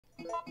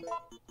Biohazard.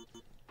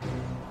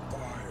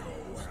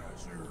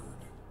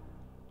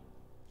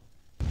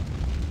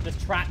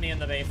 Just trap me in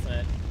the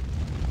basement.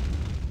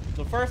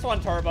 The first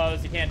one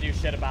turbos, you can't do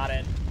shit about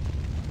it.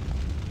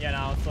 You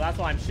know, so that's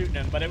why I'm shooting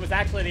him. But it was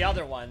actually the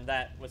other one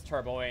that was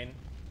turboing.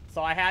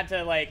 So I had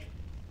to, like,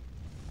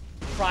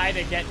 try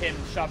to get him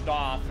shoved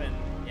off, and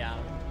yeah.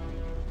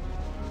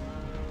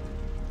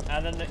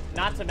 And then,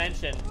 not to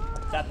mention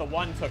that the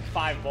one took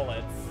 5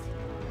 bullets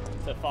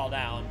to fall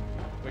down,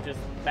 which is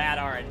bad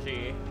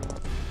RNG.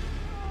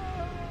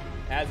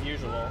 As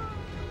usual.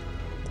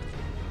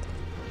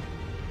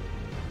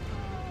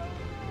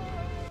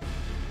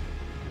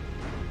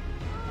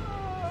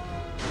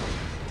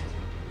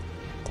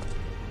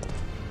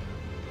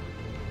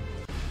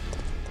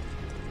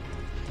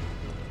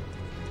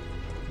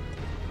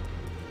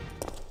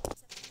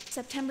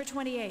 September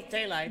 28th.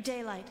 Daylight.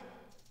 Daylight.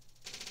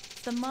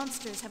 The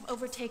monsters have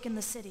overtaken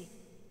the city.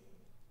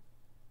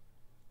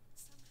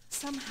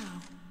 Somehow,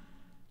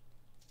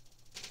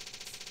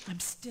 I'm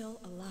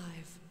still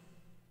alive.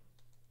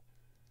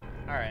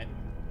 All right.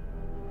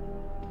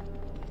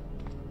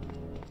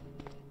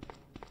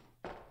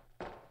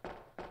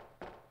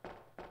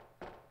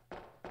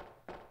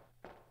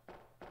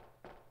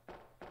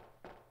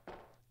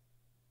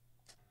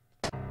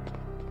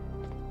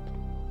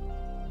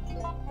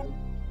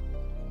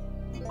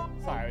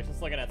 Sorry, I was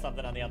just looking at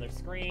something on the other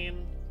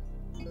screen.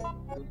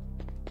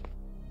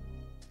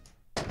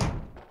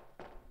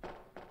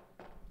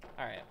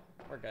 Alright,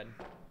 we're good.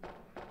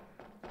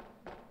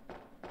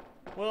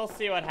 We'll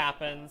see what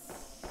happens.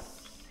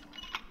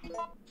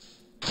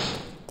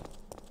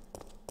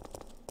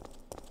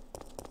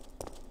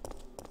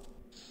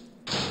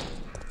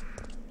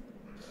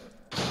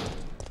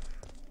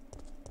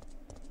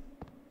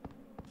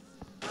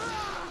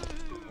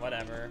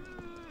 Whatever.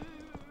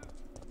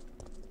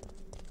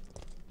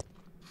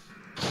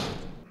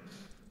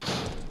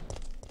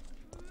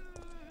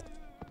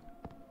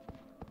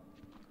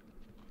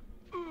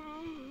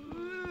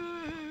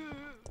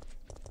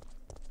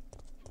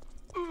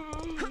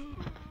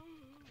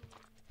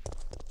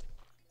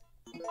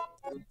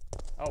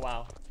 Oh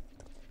wow.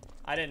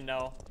 I didn't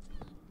know.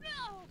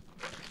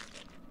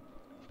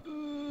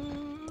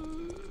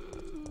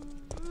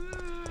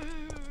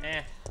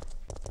 Eh.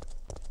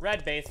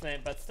 Red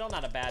basement, but still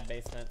not a bad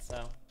basement,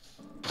 so.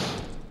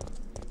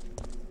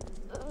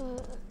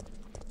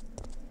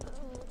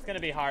 It's gonna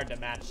be hard to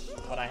match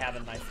what I have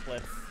in my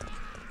splits,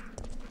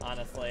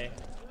 honestly.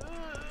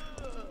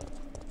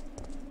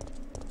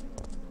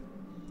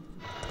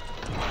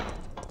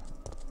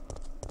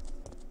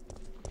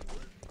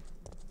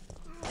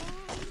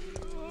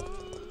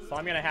 So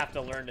I'm gonna have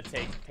to learn to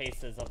take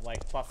paces of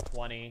like plus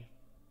 20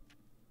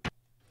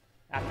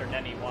 after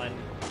Nemmy 1.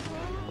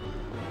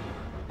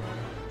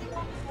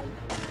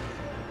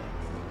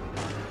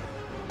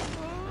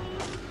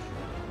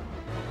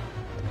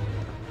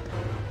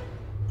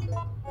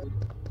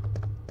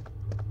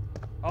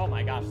 Oh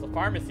my gosh, the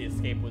pharmacy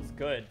escape was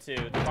good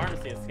too. The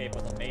pharmacy escape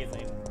was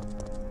amazing.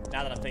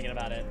 Now that I'm thinking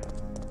about it.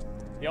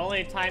 The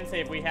only time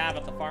save we have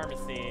at the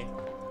pharmacy.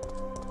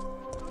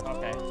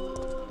 Okay.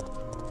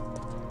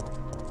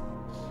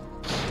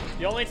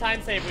 The only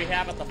time save we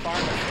have at the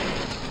pharmacy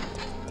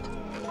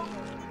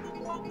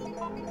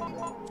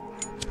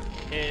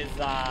is,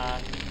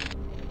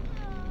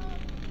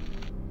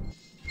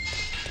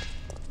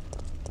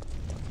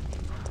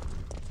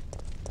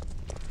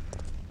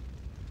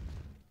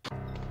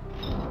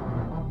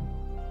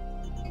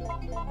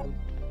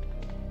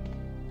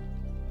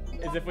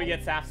 if we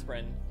get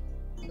Safsprin.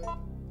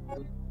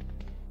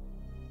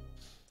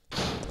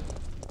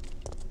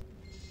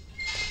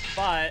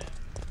 But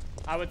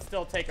I would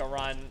still take a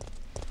run,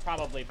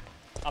 probably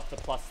up to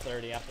plus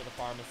 30 after the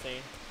pharmacy.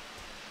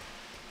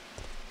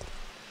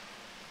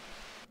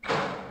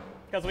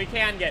 Because we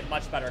can get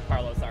much better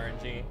Carlos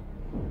RNG.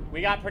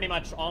 We got pretty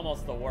much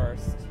almost the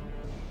worst.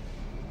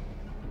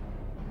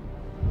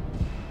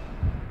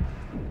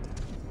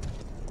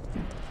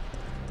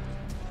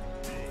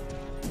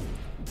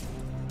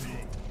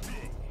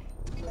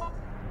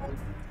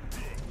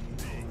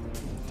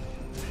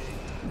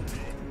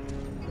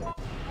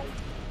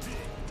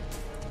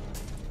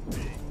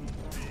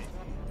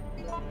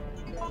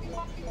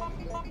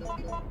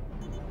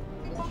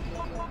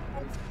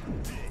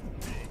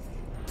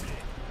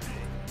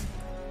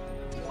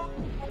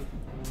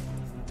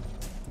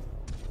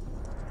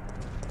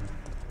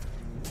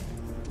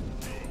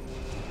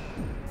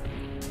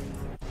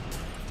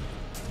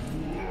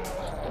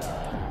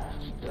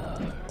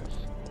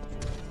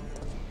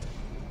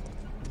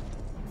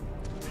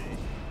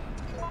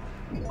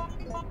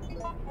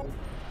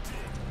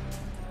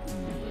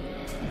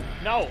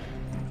 No!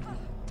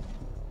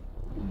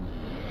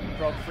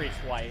 Broke free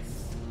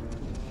twice.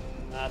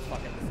 That's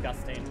fucking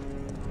disgusting.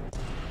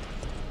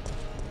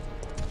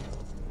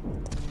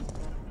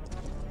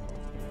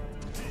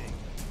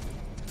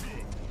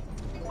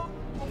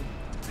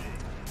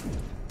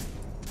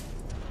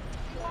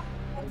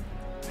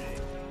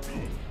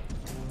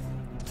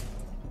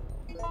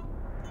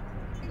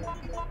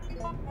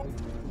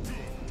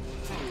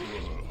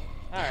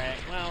 Alright,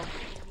 well,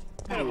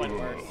 could have went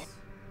worse.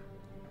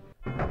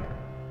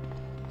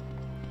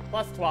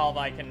 Plus 12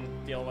 I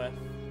can deal with.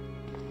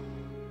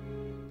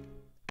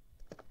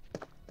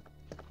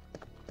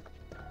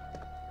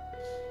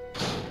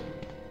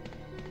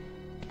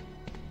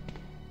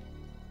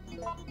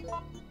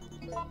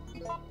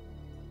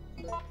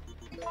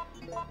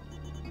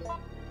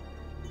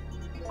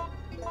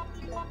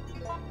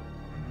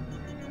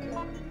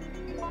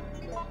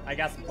 I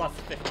guess plus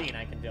 15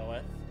 I can deal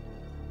with.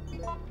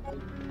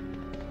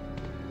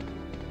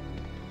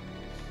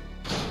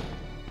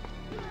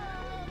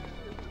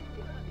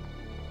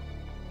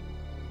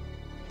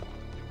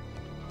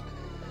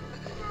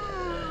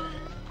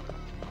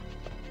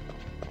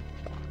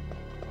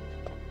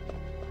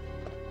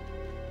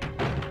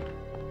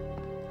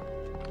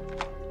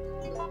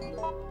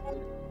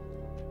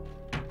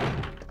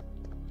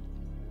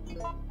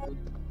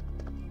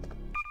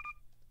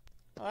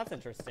 Oh, that's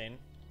interesting.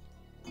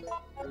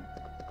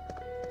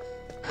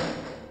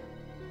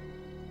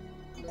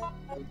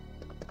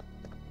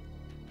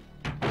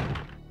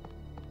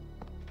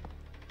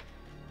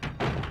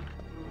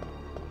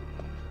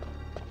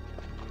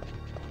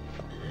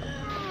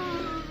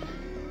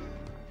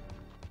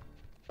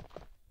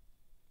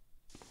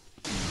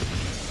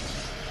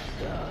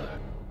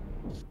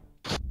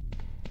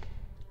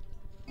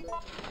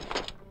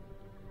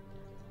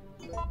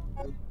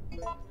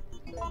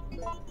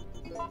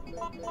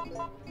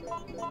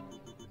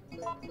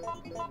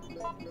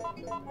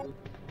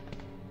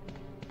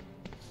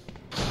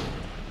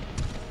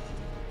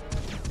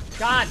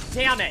 God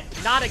damn it!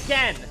 Not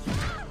again!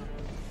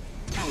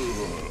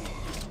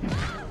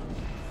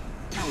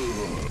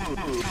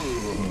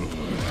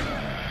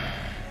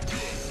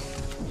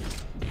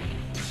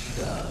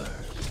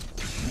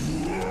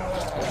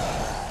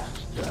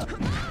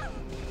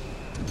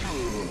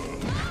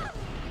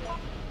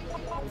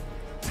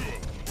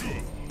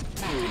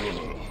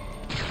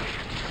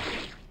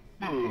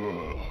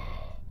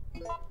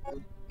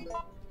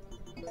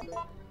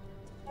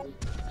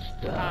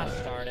 Gosh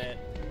darn it.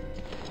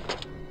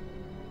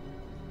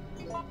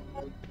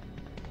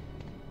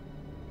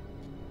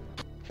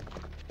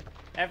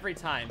 Every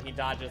time he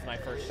dodges my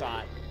first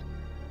shot.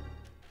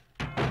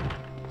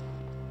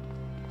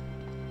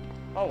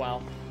 Oh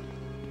well.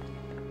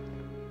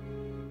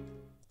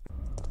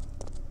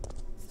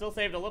 Still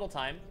saved a little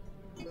time.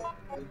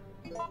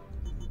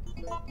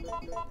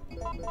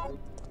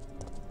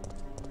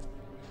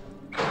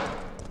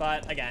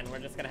 But again, we're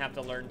just gonna have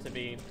to learn to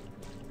be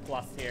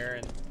plus here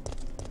and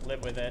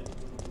live with it.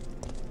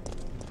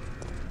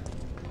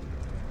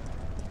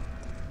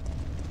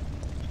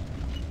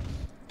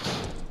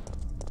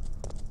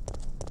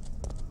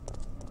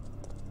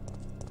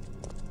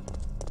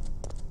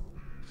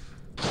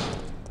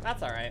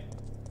 That's alright.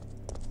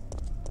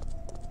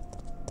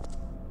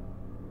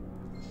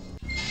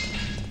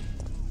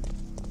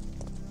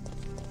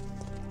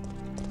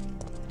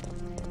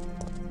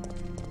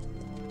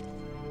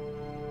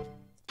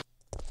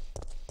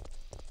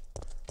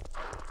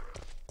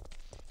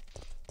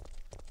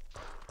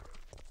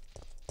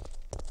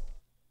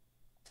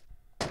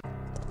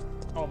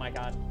 Oh my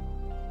god.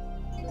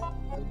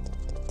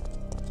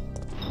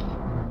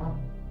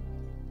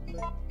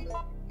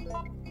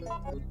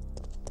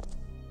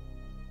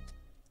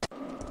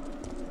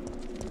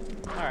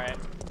 Alright.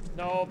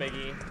 No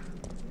biggie.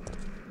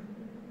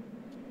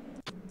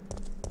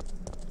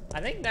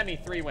 I think Nemmy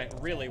 3 went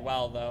really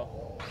well, though.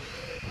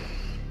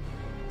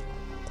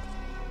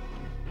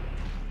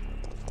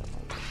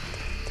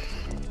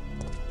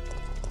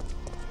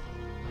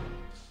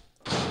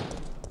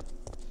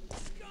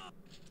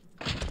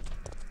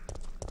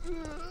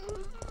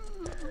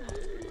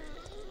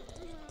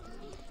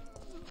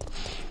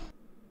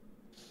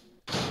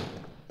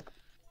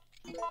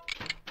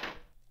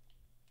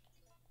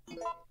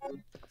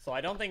 So I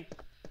don't think,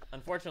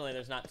 unfortunately,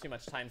 there's not too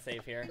much time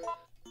save here.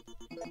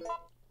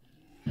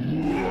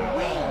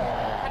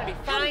 How did he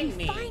find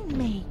me? Find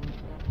me.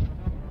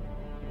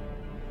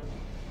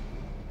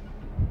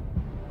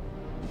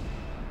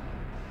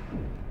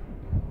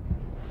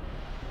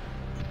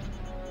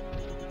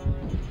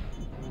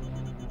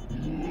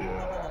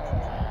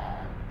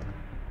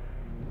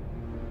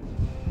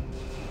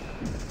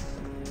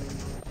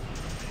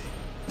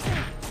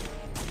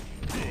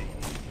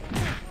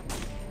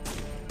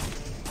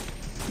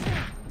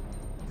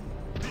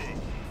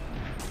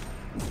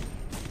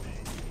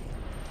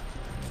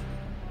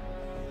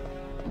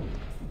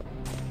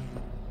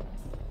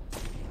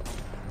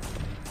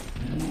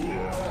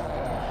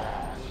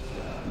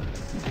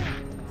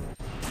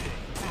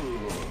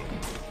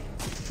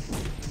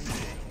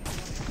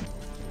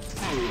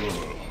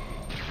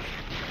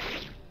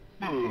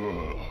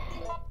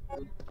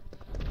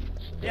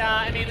 Yeah,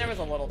 I mean, there was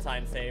a little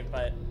time save,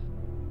 but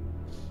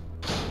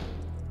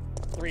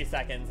 3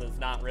 seconds is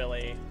not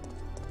really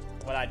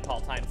what I'd call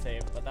time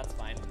save, but that's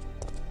fine.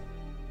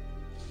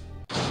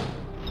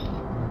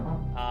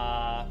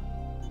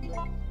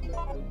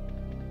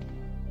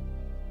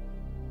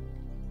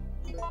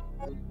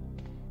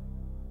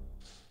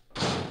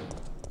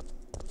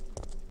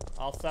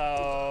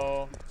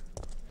 Also,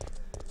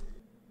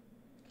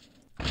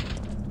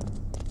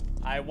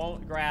 I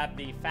won't grab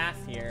the fast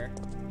here.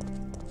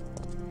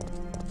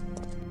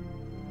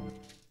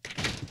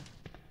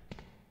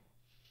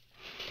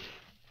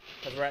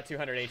 Because we're at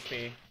 200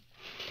 HP.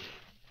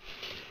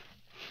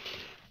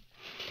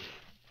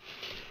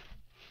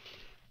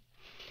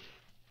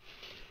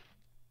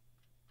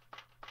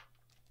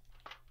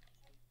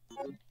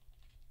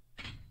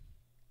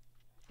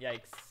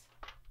 Yikes.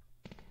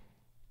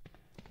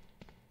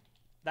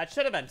 That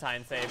should have been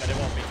time save, but it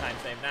won't be time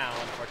save now,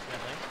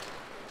 unfortunately.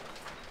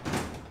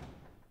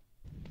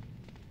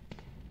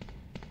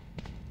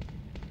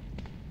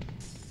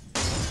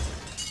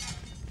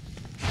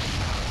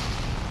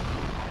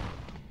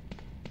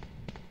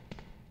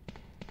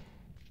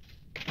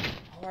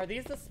 Oh, are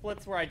these the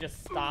splits where I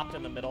just stopped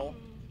in the middle?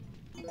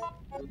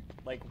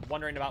 Like,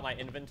 wondering about my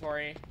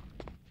inventory?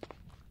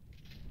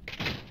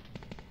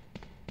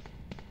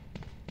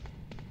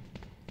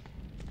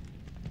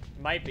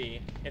 Might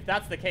be. If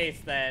that's the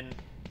case, then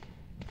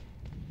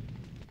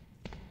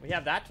we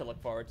have that to look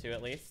forward to,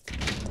 at least.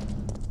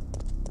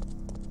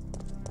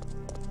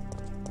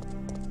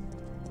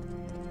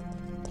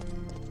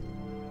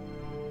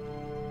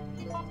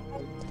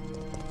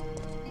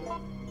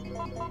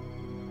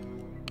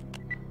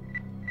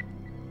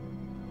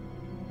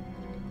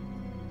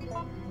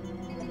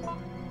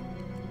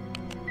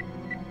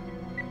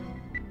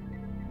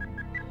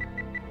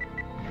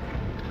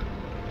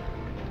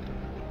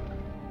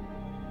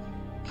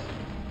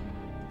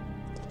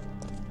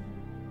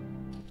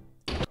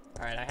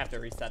 Alright, I have to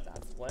reset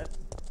that split.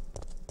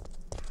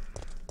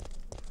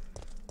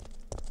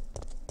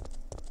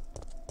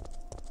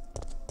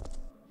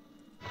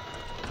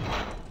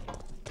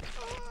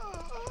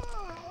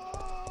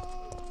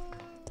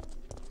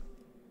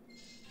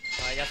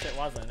 Well, I guess it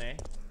wasn't, eh?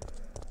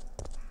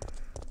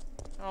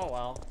 Oh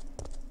well.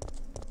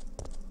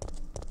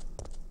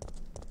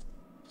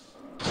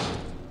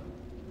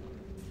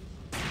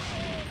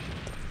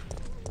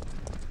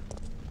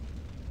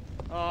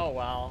 Oh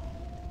well.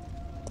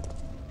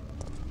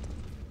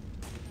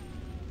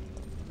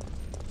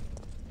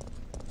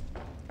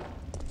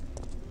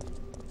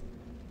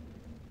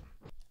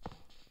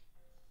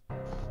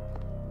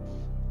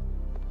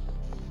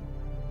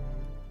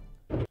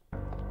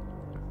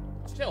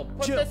 Jill,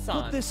 put this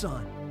on. Put this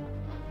on.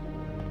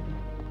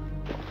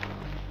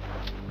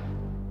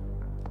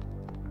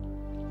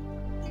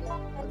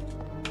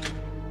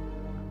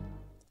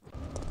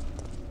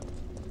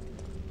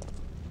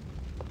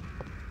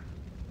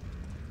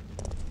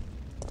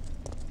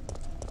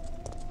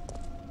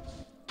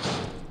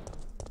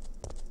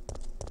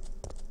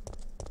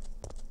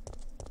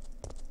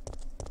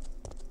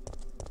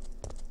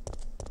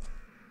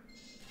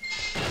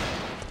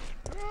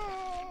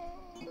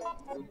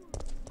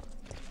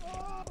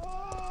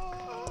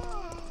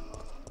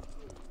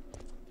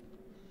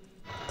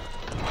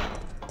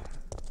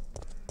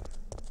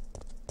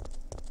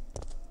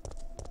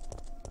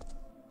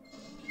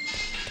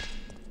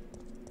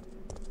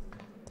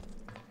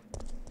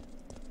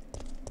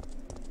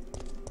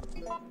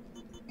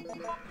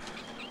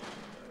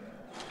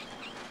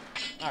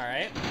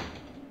 Alright.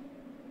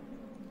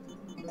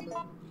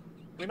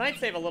 We might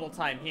save a little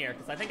time here,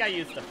 because I think I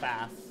used the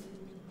fast.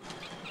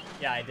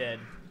 Yeah, I did.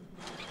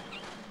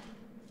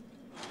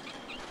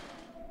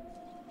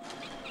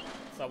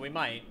 So we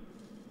might.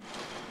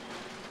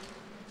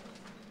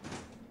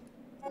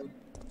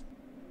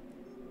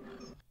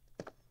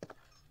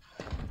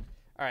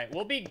 Alright,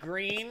 we'll be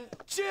green.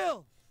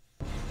 Chill!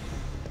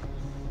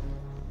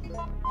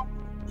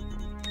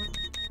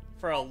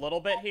 For a little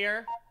bit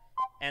here.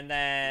 And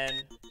then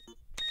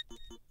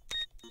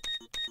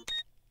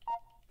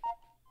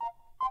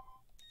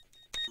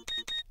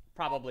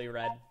probably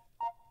red.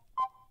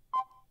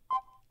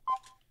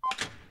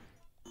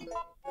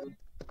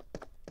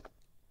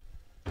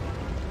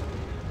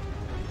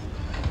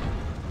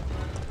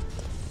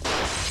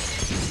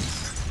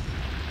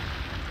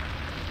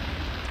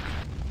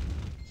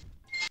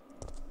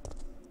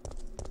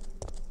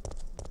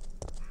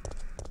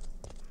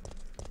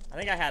 I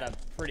think I had a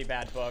pretty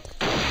bad book.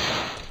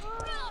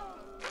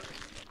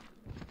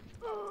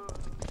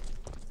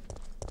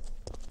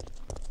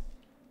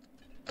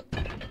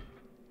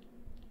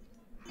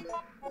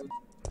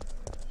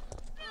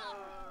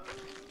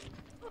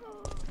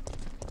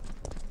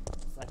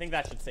 I think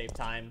that should save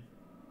time.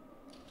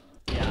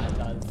 Yeah, it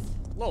does.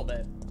 A little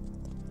bit.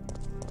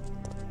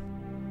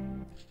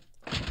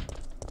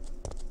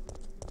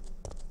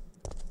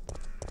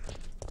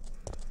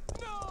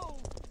 No!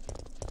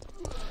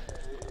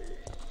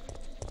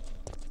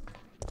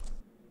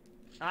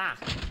 Ah!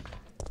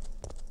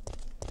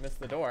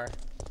 Missed the door.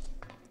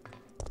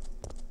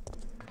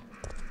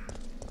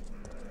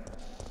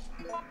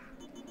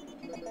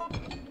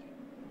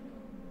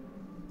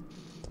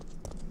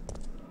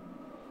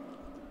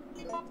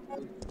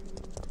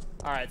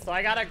 Alright, so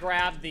I gotta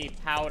grab the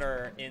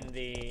powder in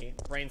the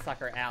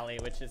Brainsucker Alley,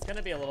 which is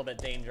gonna be a little bit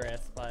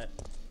dangerous, but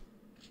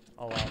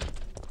oh well.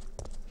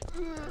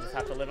 We'll just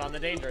have to live on the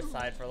dangerous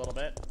side for a little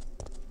bit.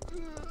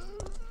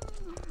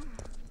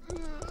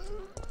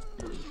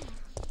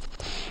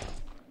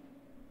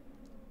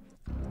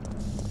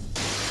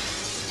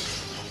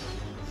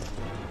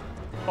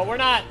 we're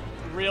not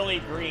really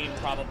green,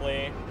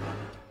 probably.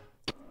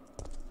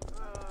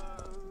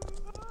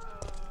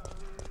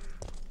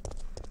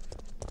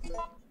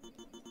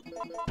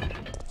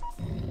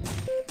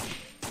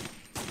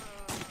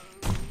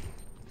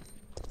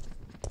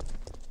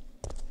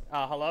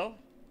 Hello?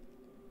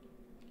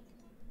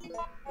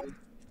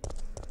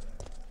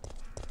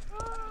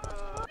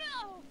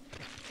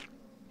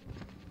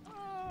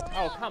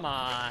 Oh, come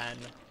on.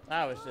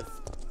 That was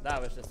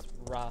just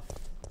rough.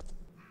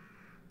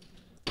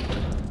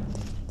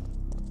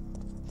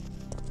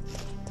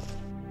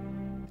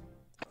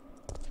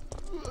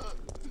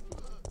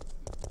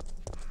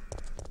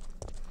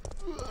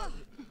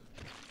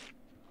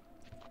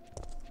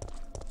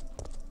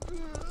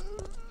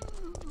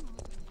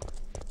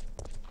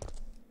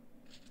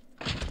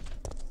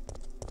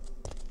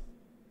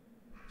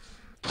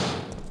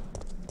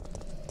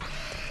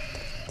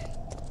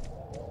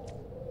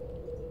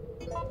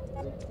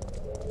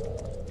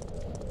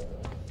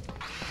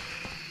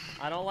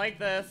 I don't like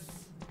this.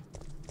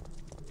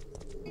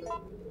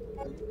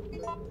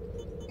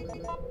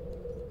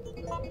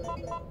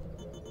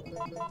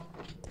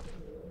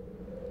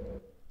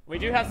 We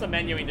do have some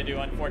menuing to do,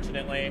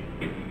 unfortunately.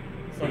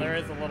 So there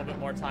is a little bit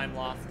more time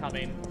loss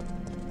coming.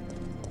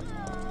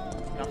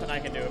 Nothing I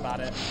can do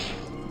about it.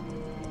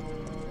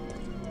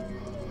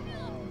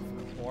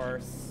 Of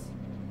course.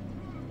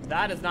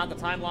 That is not the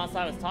time loss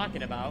I was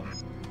talking about.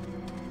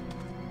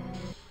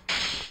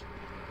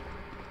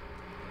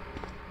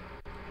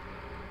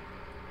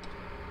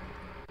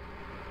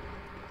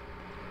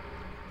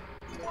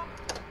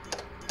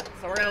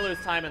 So we're gonna lose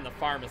time in the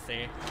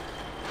pharmacy.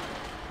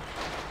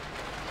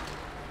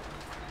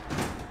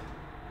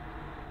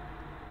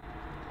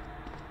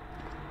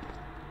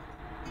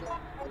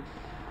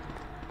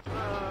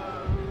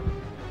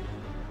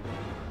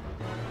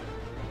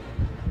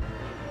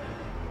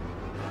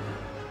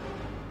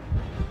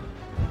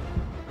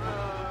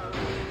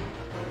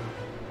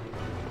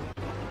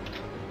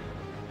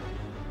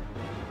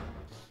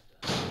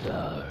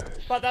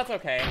 But that's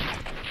okay.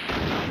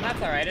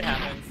 That's alright, it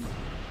happens.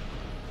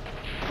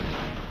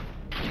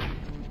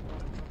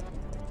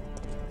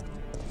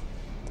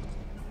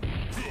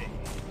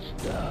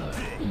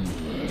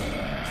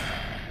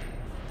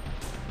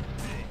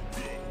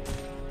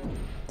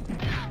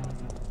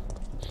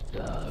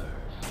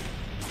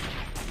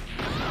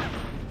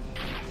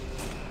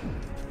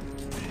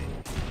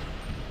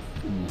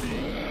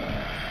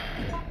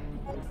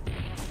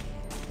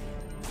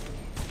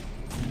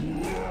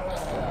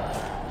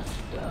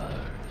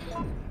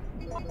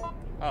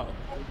 Oh.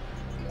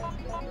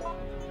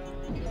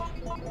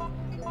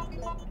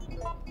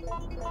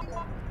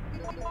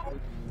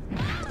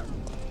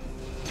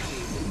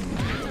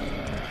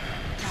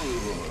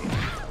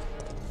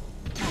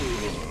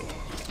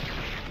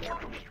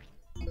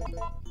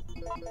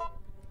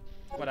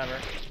 Whatever.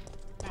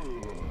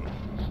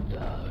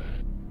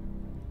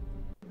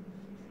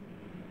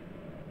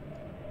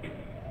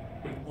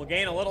 We'll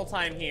gain a little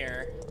time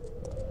here.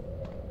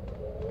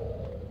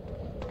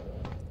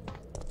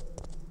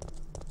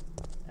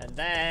 And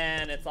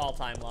then it's all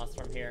time lost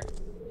from here.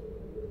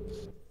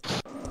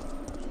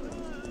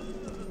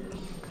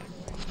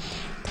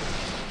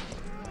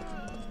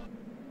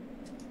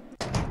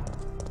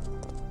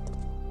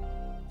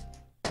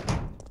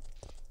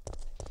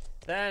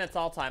 Then it's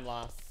all time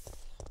loss.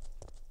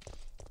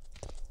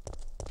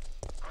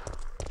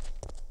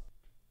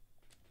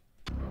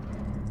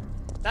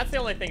 That's the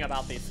only thing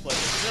about these splits.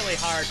 It's really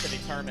hard to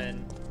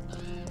determine.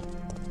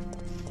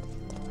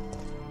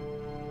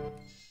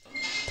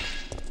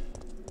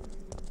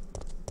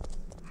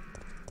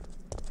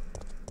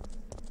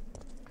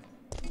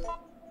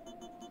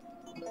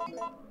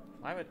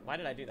 Why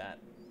did I do that?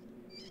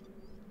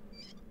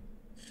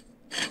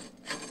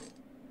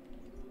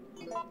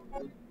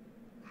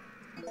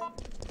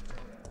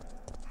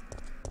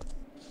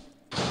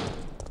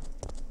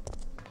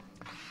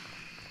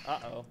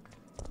 Uh-oh.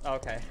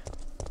 Okay.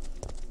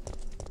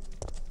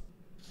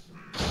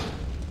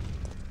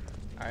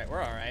 Alright,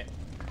 we're alright.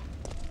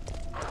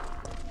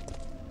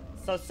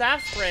 So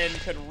Safsprin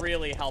could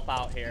really help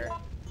out here.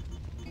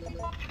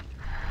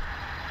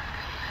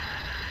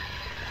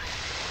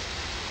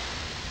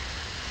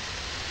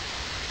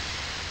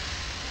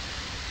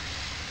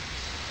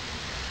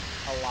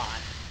 A lot.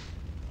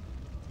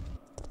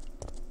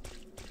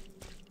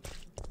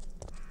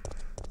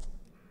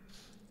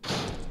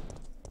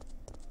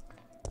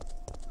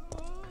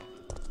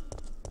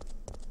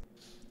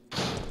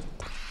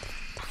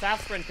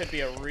 Safsprin could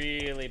be a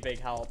really big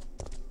help.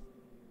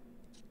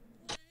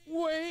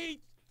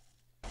 Wait!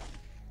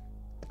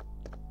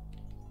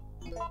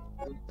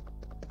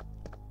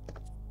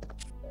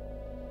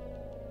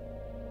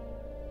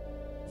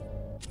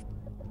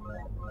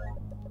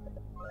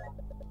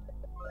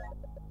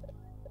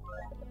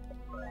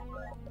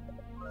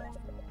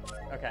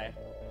 Okay.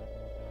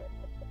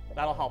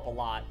 That'll help a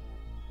lot.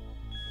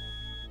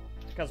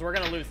 Because we're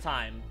gonna lose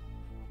time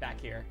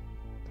back here.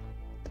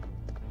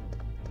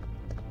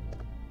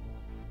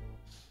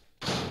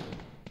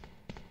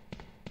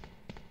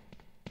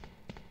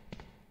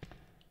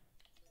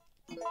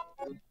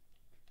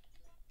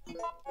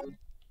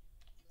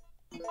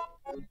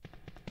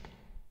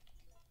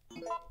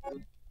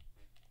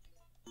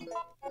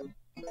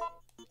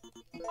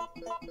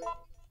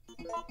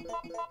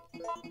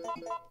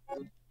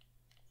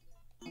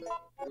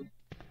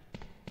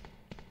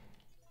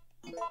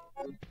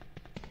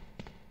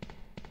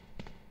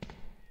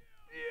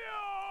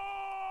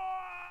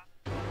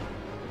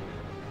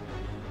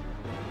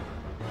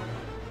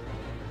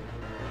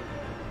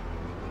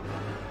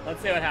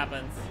 Let's see what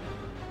happens.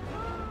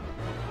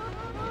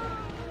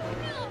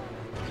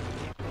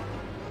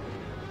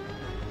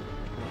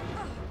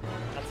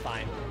 That's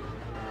fine.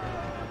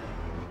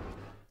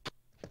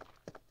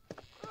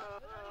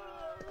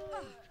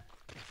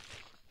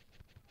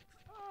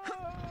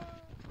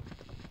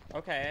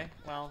 Okay,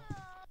 well,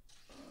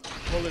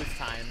 we'll lose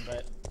time,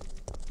 but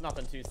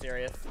nothing too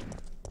serious.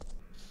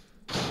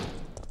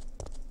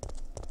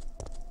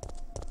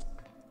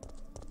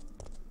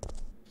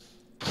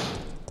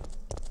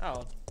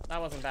 Oh, that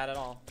wasn't bad at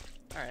all.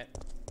 Alright.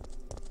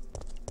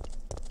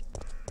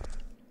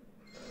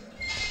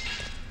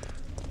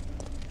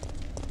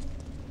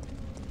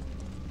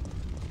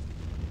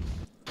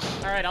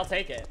 Alright, I'll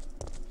take it.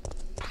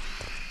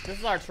 This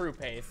is our true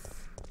pace.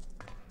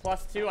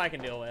 +2 I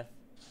can deal with.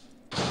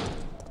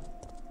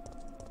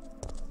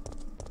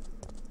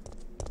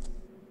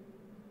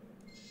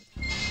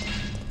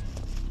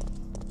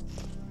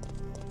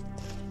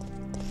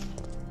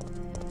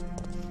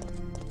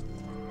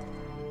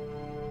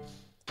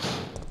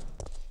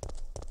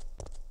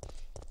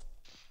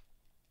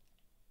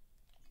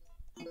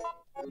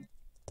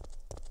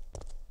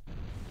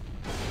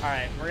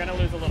 Alright, we're gonna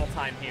lose a little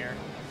time here.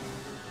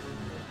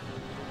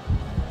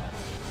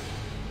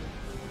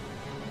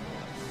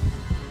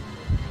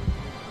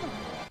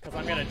 Because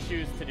I'm gonna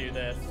choose to do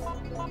this.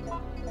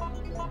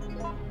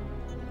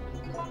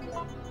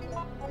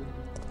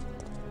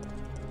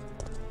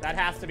 That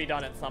has to be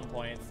done at some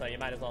point, so you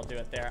might as well do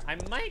it there. I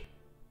might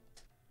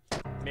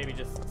maybe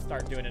just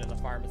start doing it in the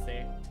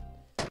pharmacy.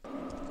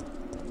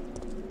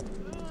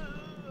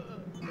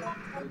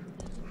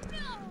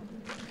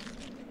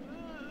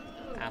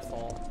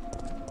 Asshole.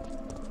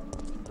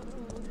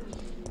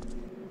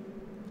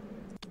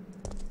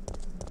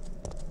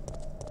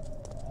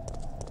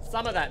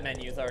 Some of that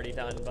menu's already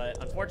done,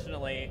 but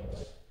unfortunately...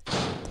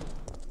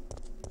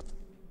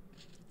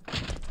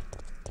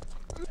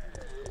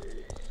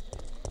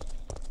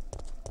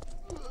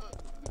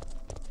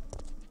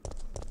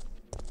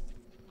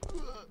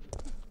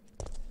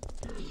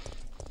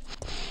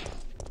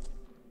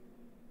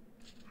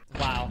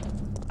 Wow.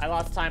 I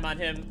lost time on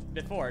him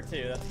before,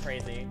 too. That's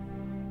crazy.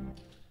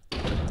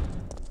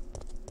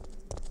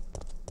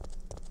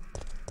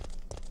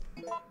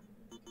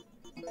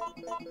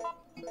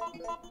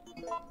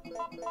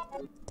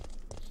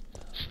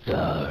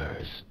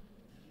 Stars.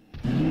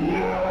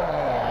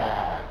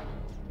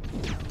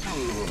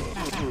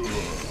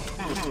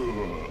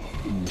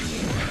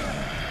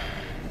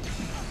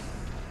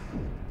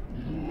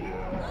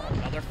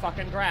 Another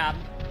fucking grab.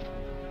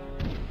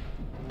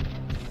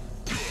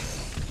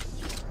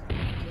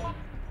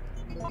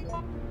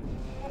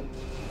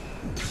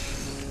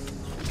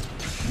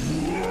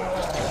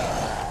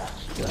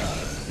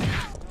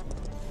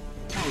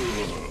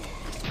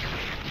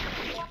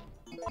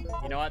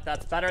 You know what?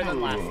 That's better than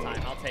last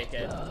time. I'll take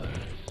it.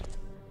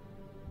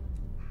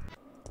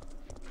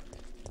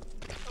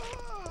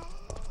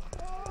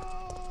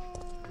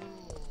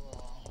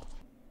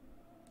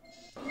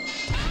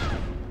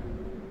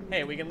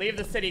 Hey, we can leave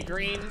the city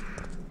green.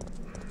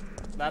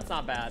 That's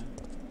not bad.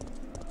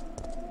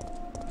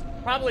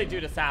 Probably due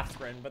to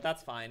Safsprin, but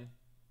that's fine.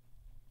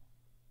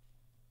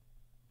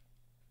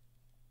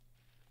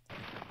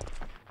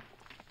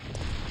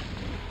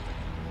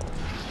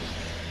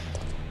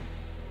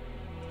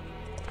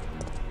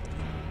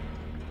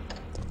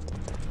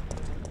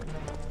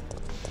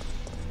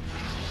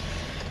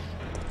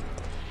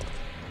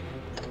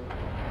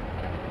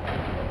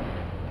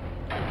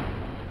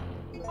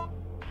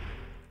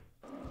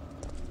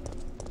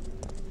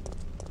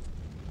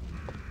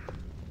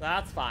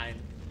 That's fine.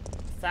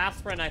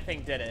 Safsprin, I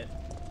think, did it.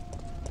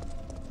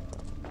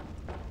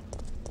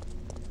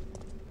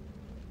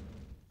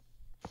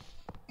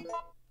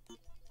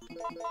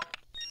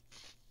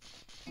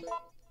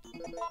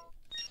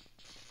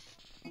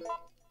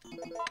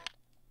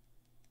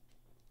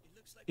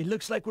 It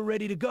looks like we're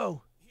ready to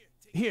go.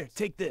 Here,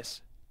 take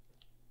this.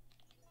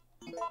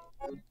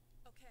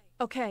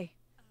 Okay.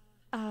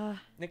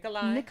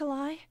 Nikolai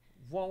Nikolai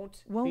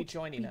won't be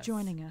joining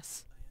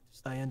us.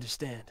 I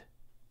understand.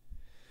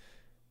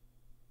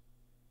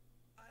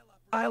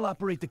 I'll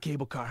operate the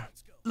cable car.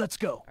 Let's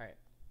go. Alright.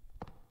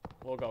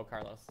 We'll go,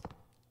 Carlos.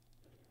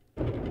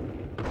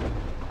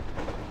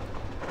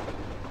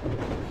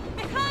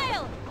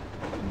 Mikhail!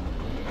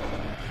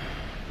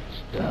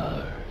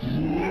 Stars.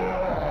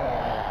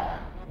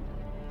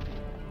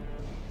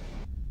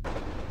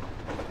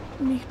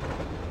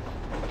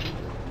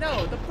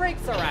 No, the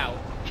brakes are out.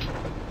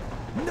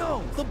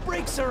 No, the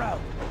brakes are out.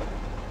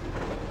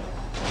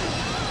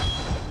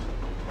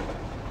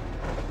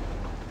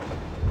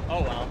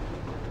 Oh well.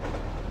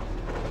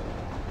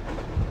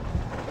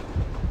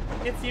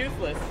 It's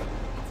useless.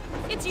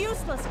 It's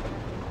useless.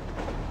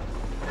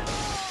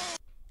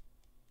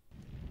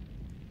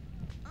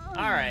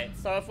 Alright,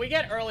 so if we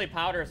get early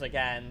powders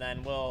again,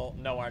 then we'll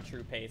know our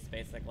true pace,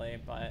 basically,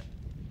 but...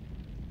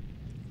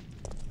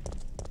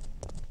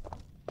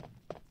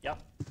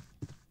 Yep.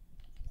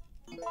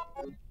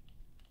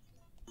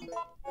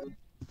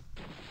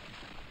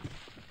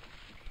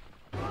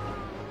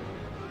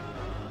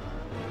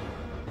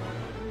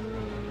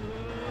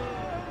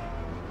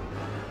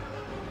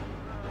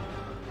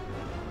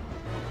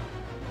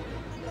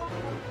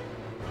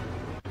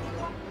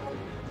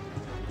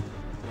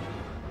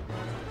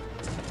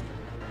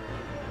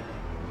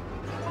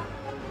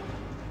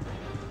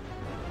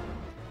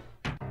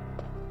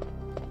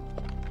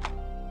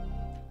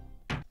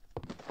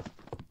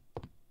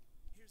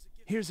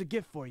 Here's a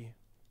gift for you.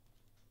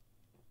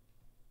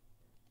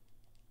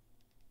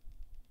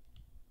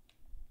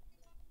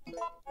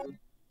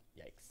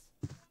 Yikes.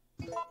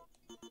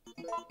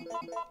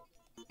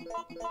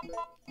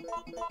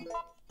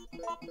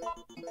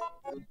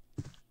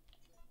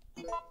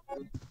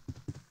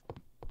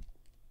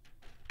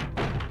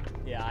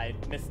 Yeah, I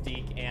missed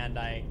Deke and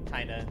I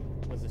kinda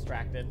was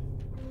distracted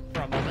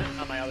for a moment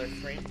on my other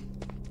screen.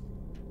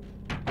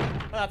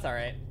 But that's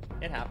alright.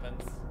 It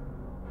happens.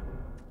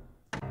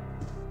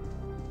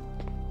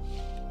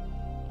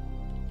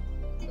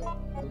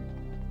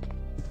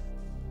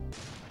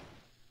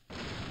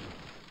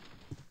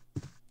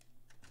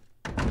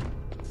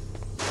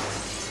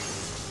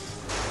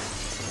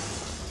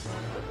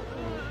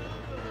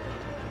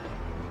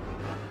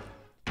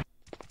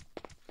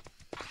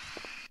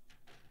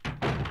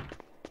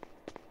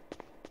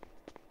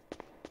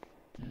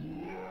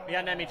 We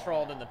got Nemmy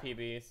trolled in the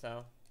PB,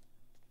 so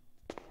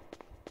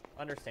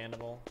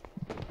understandable.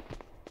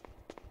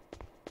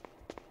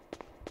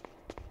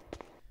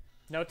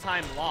 No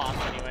time lost,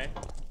 anyway.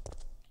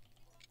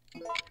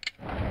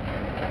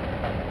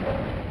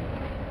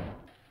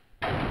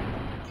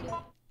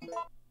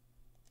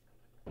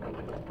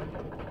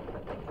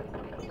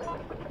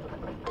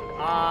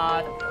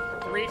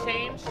 Three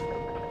change.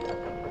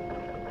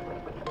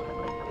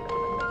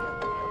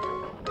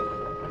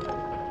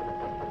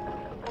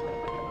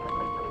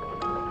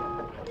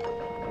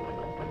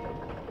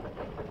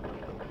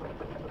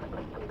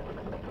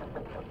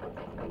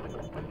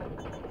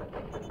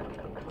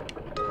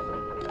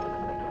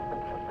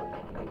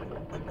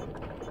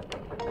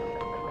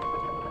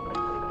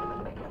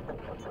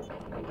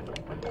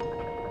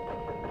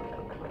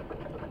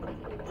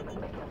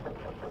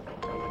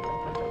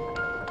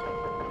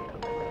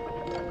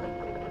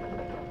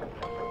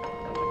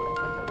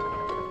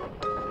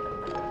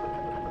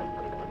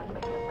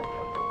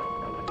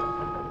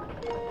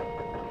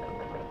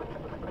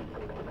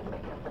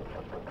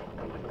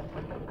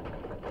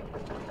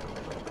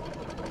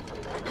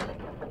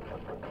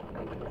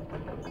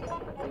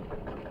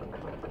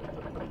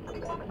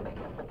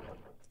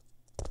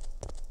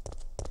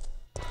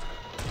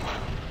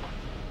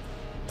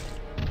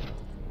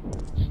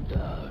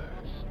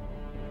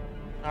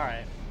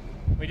 Alright.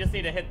 We just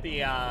need to hit the,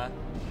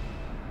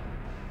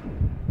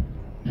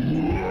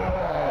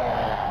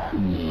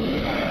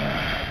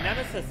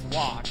 Nemesis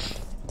walks.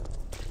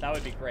 That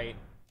would be great.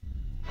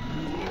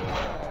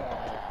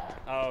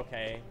 Oh,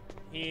 okay.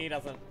 He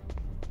doesn't...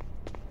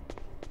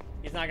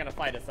 He's not gonna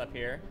fight us up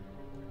here.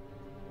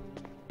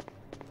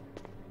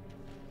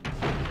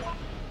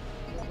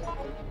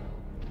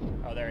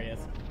 Oh, there he is.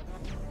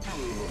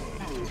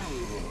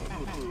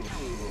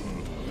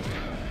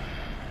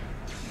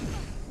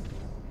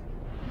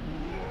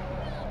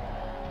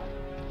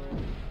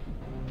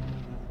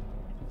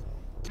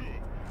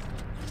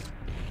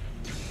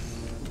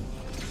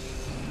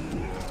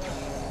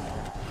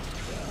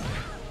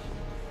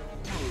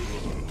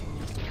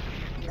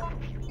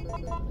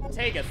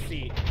 Take a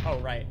seat. Oh,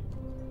 right.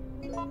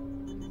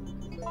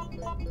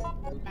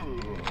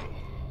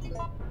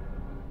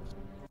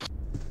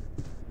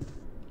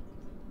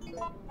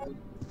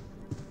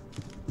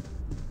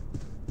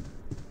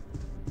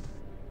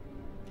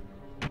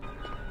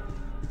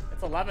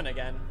 It's 11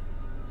 again.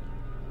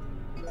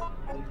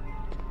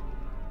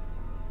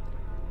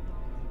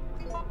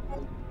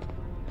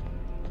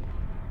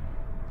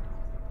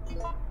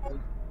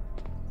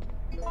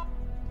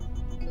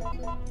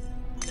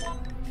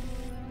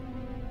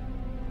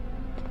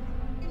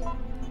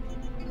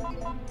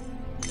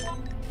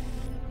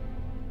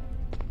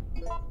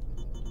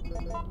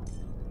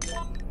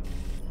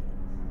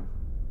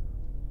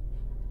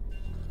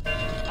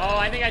 Oh,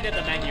 I think I did the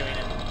menuing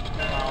it.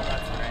 Well,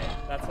 that's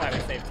alright. That's why we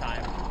saved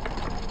time.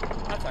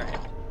 That's alright.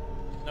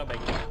 No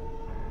biggie.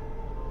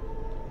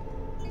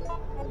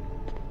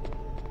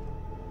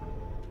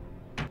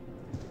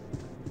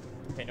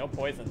 Okay, no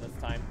poison this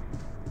time.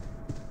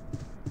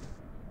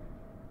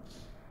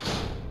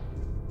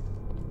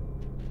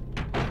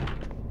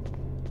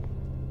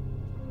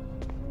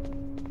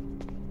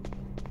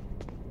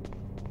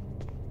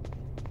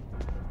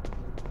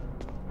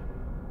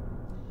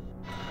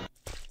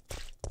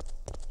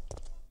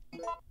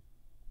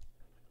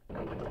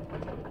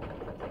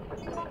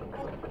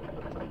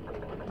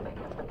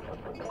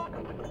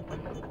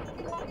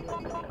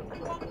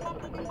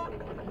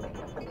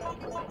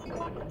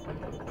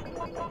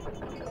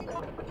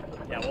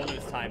 Yeah, we'll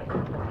lose time.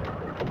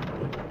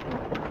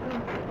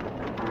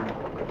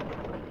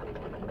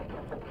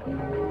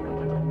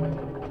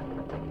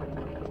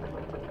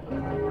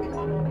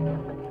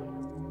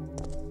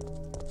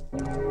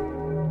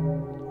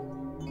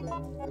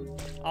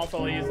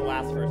 Also, we'll use the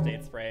last first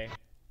aid spray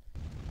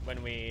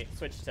when we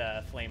switch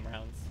to flame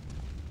rounds.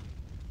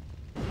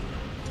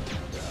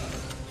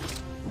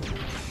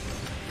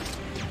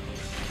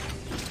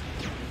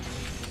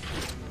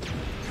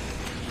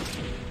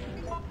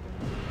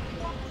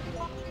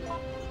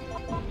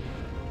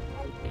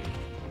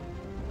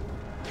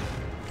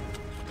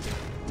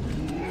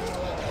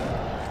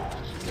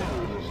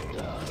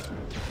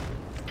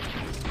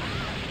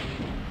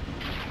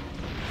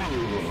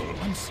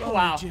 I'm sorry,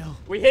 Wow, Jill.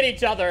 we hit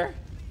each other.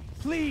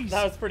 Please.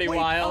 That was pretty wake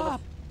wild.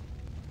 up.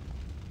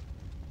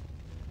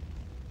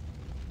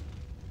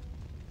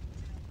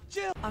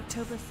 Jill.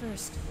 October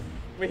 1st.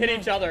 We hit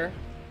each other.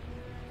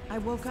 I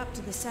woke up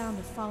to the sound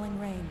of falling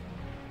rain.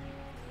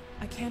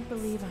 I can't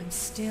believe I'm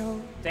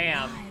still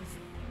Damn. alive.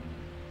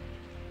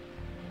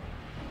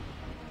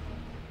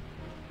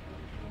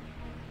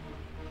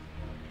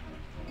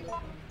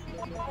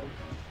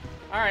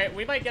 Alright,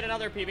 we might get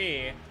another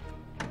PB.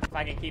 If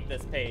I can keep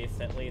this pace,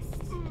 at least.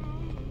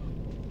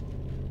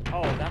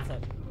 Oh, that's a...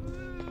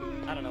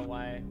 I don't know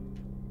why.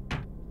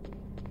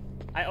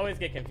 I always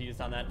get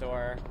confused on that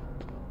door.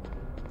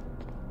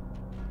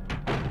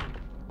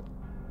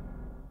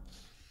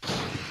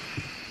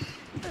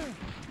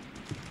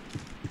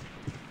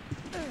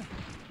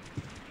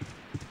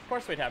 Of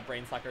course we'd have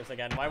brain suckers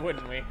again, why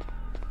wouldn't we?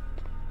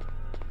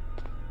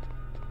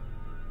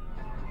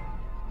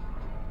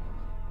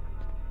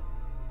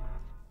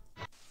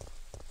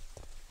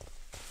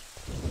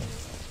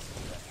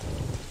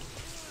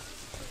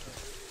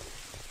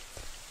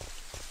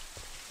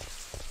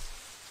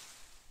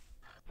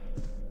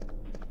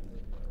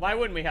 Why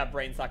wouldn't we have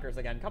brain suckers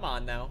again? Come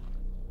on now.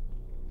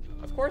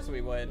 Of course we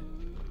would.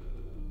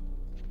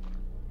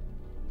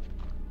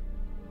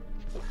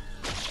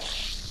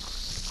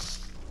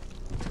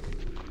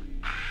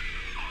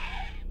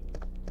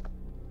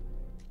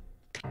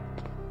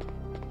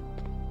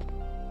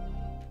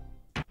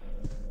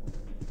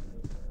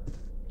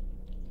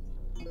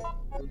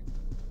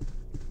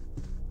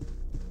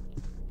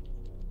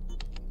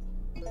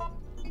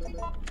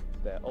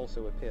 There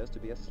also appears to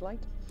be a slight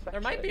fracture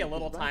There might be a in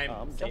little his right time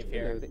arm save just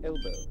here. below the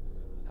elbow.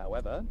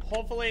 However,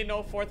 Hopefully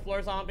no 4th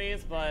floor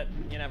zombies, but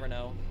you never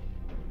know.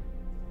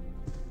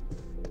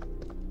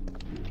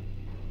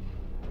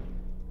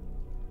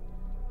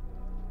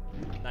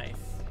 Nice.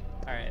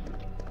 Alright.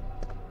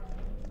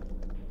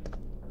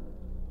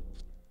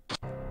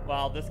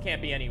 Well, this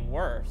can't be any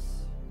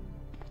worse.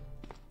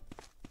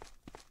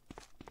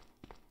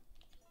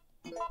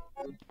 At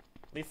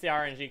least the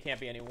RNG can't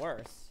be any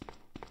worse.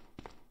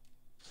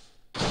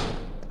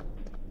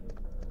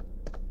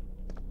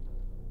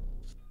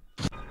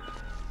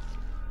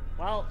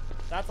 Well,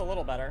 that's a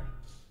little better.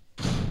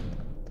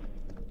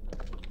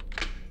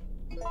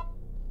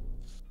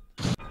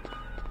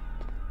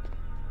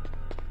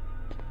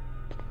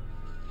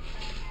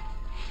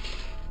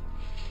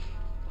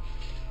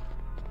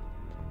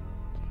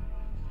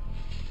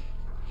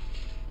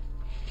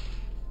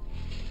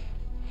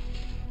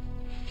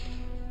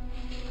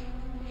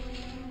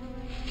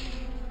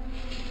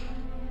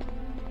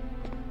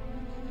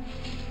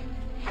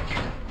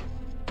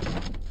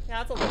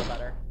 Yeah, that's a little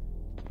better.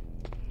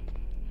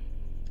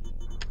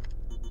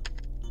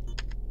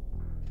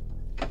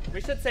 We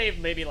should save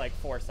maybe like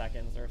 4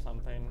 seconds or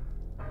something.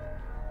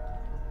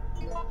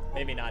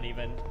 Maybe not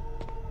even.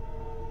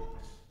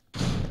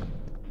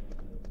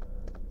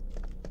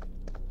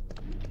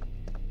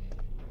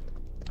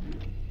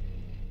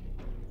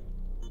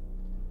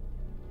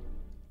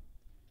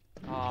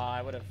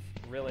 I would have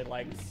really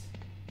liked...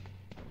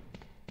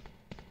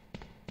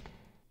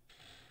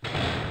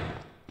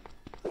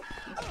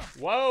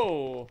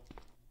 Whoa!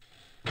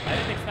 I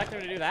didn't expect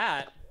him to do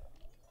that.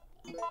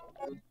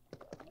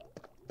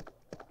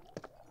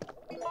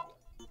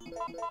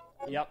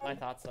 Yep, I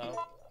thought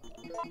so.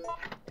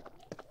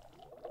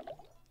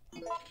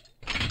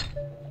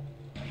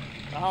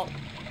 Well,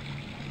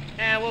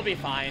 we'll be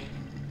fine.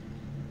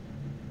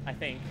 I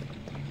think.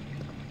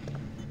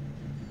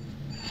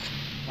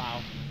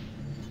 Wow.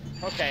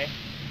 Okay.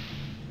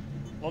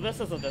 Well, this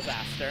is a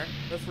disaster.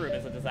 This room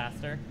is a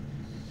disaster.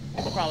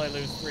 We'll probably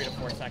lose 3 to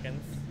 4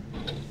 seconds.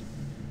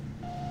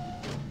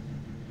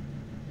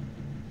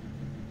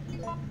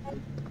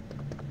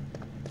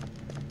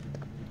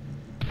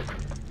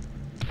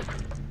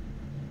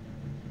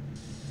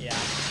 Yeah.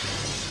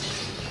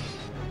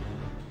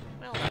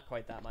 Well, not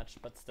quite that much,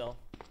 but still.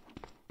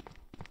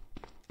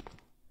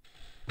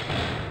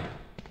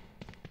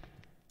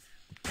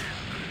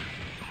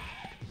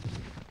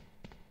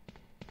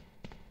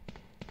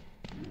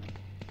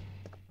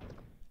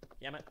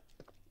 Damn it.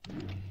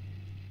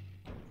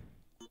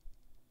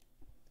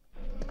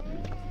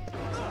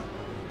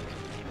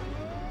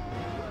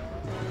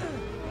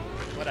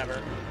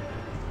 Whatever.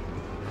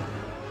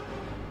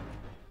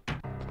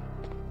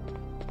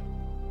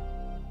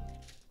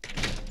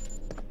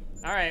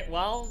 Alright,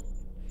 well...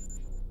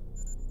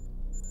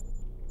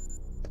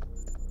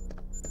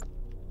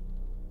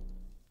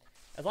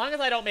 as long as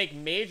I don't make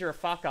major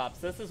fuck-ups,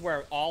 this is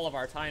where all of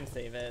our time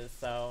save is,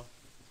 so...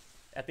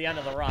 at the end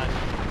of the run.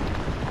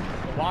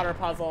 The water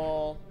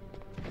puzzle...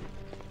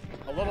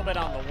 a little bit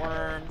on the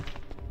worm.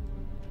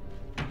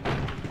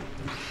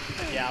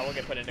 Yeah, we'll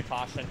get put into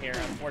caution here,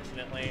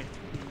 unfortunately.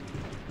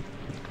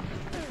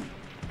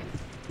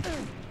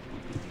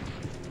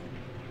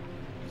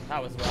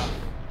 That was rough.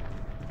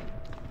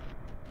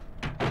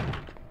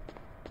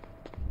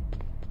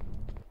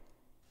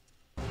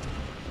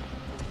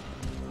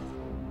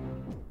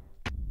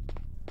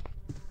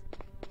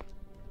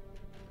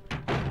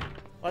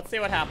 Let's see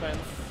what happens.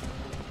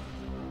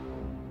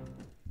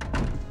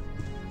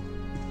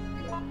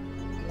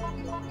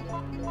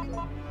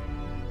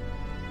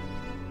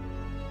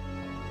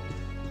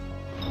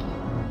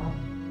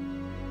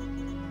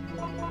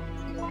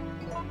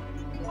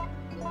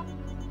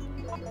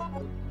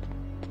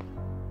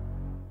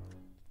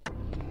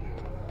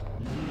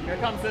 Here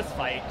comes this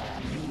fight.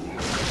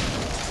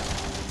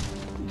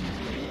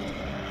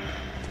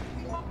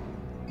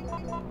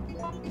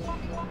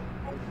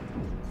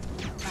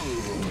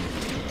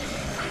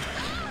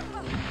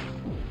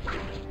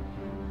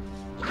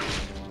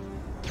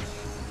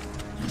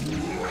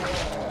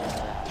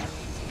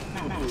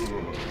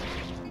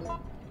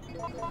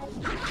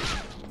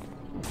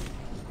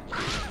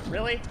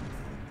 Really?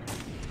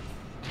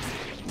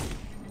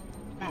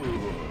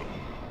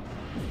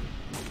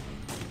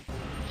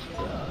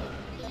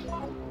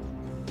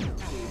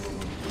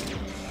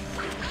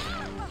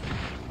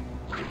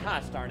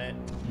 Gosh darn it.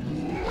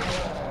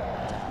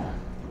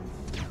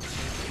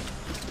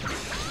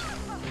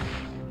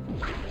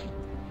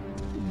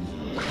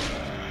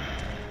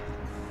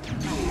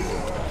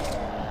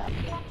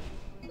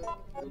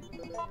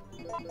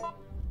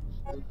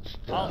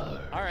 Oh,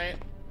 alright.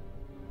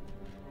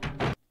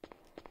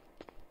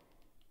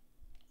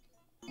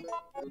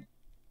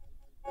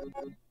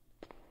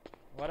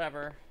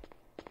 Whatever.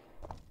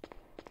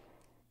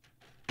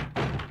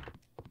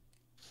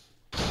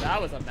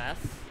 That was a mess.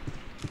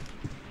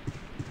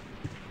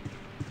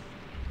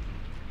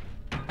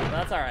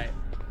 That's alright.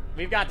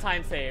 We've got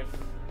time save.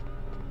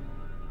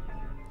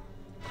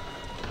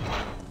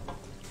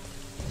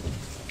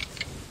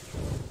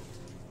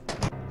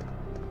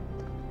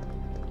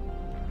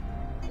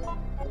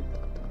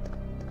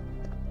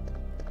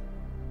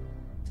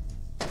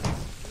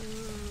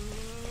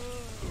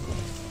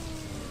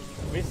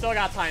 We still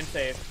got time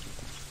save.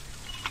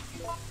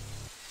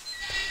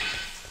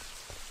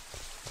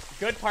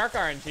 Good park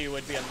RNG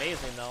would be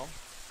amazing, though.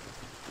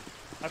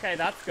 Okay,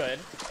 that's good.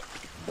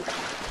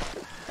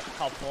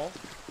 Helpful.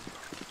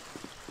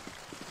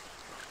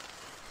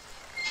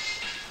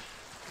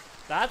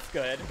 That's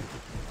good.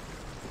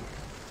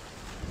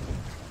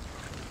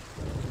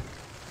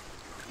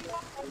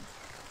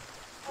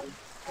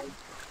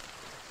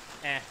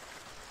 That's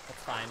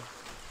fine.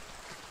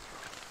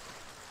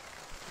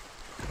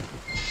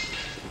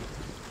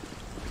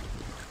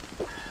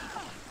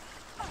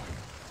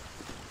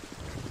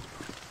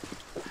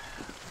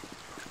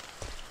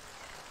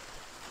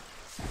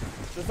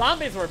 The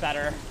zombies were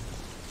better.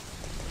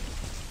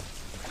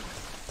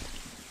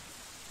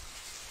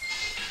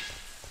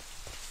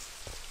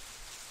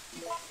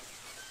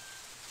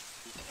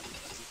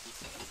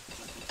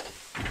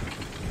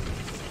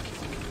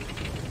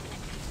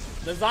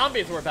 The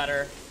zombies were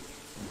better.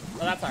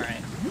 Well, that's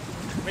alright.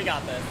 We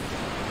got this.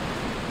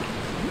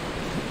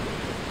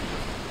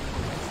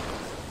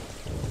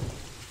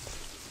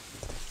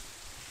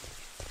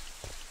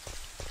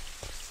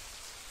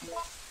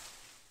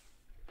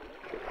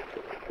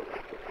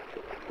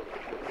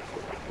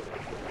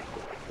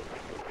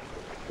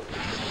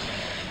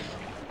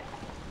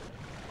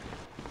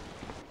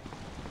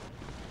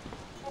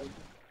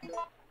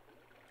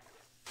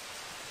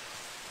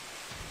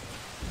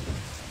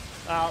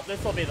 Well,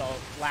 this will be the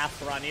last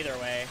run either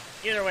way.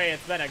 Either way,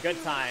 it's been a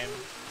good time.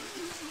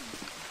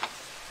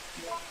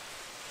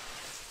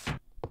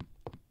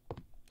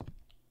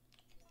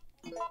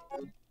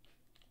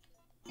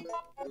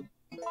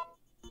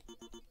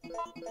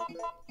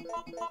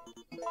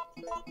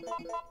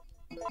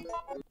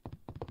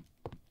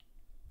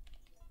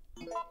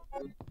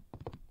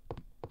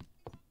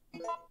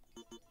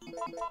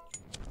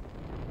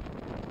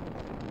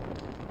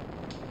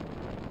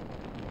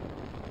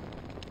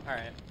 All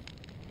right.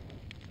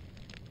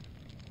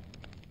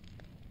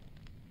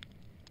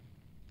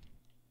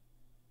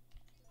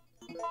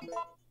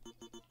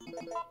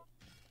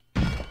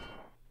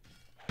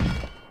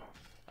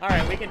 All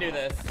right, we can do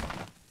this.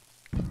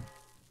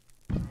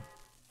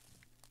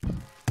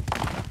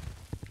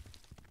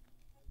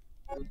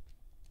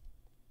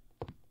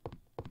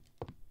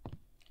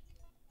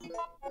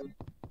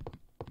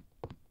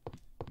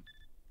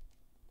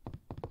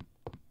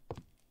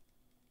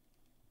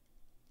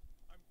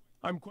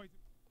 I'm quite...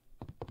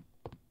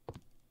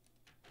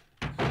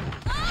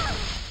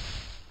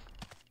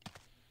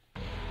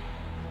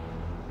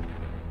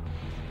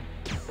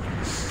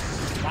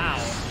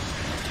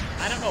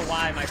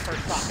 why my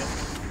first shot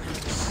missed.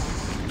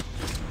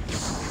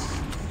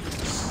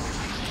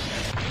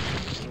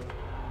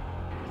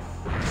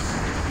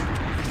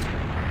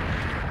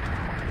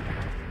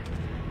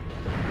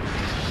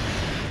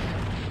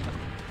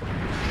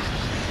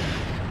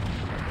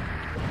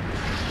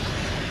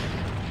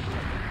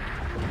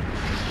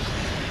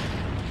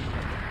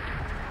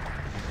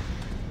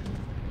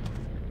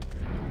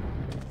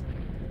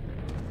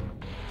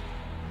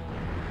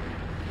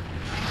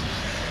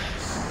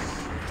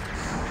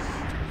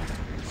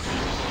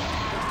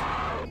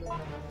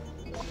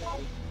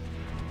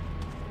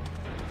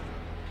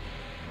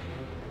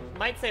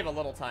 Might save a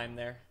little time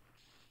there.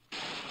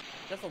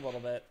 Just a little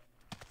bit.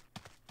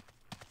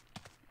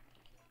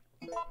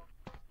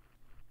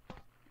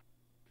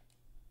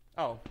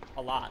 Oh,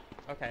 a lot.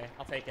 Okay,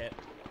 I'll take it.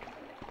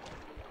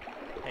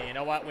 Hey, you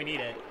know what? We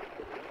need it.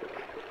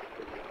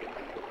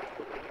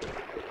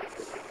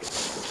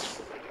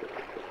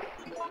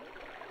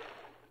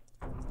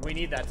 We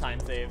need that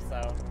time save,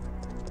 so.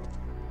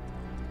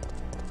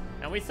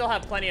 And we still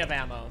have plenty of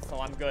ammo, so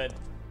I'm good.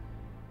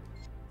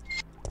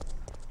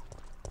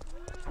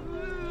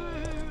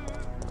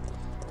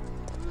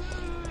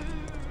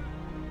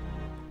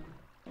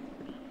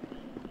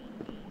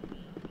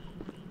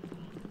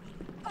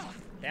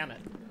 Damn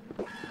it.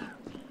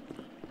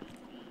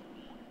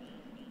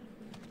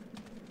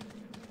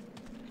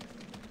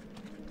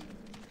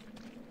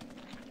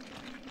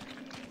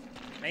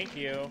 Thank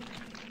you.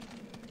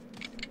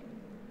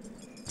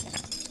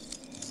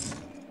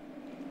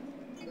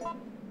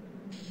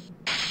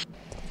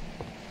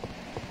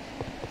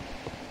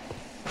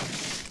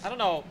 I don't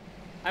know.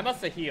 I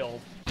must have healed.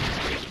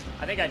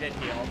 I think I did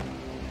heal.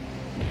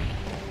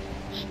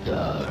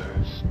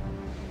 Stars.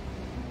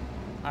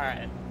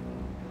 Alright.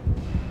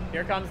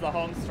 Here comes the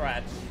home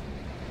stretch.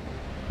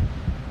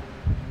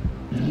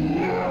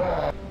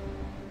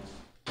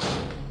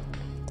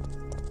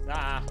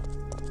 Ah.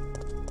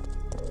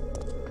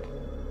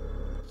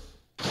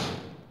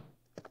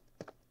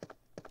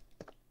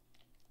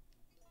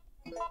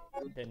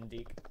 Didn't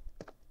deke.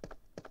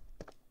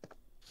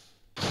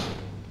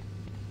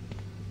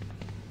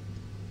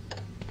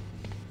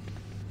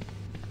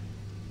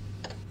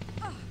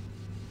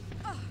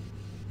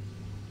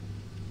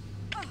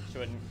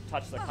 Shouldn't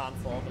touch the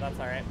console, but that's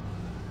alright.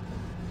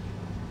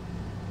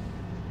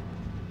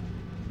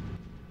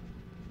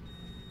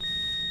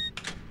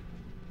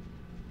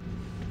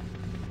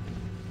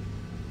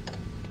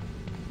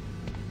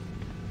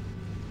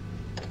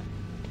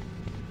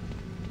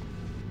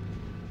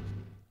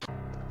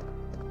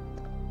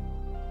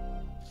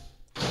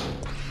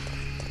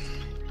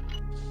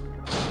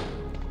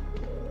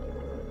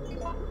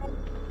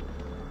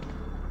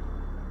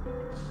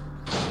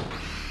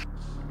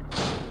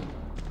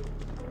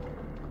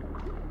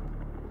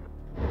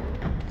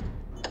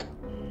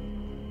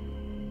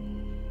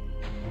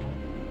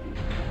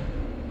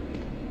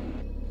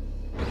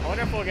 I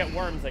wonder if we'll get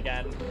worms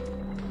again.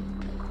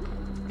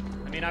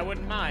 I mean, I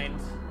wouldn't mind.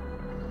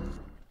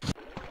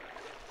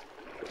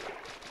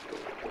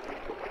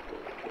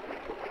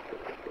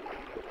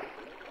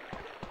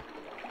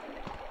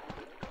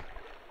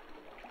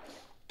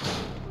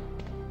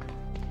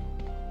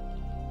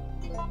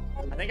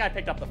 I think I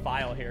picked up the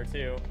file here,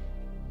 too.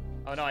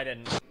 Oh, no, I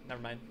didn't.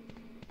 Never mind.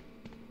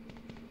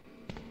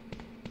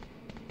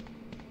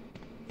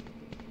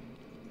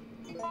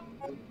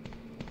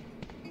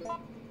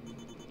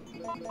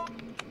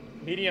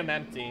 Medium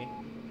empty.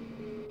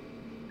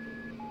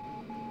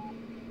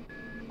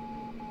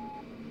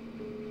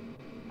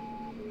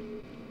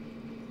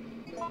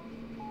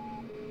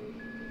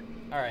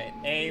 Alright,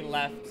 A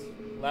left,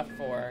 left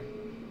 4,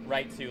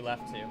 right 2,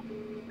 left 2.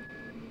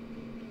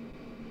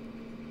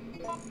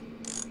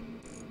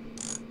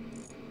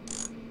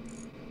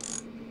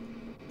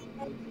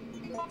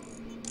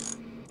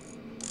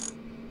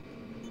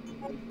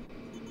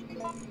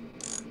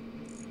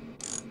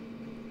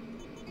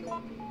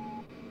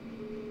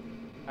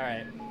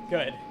 Alright,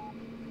 good.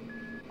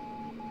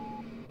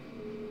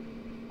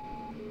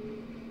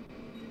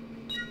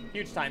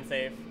 Huge time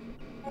save.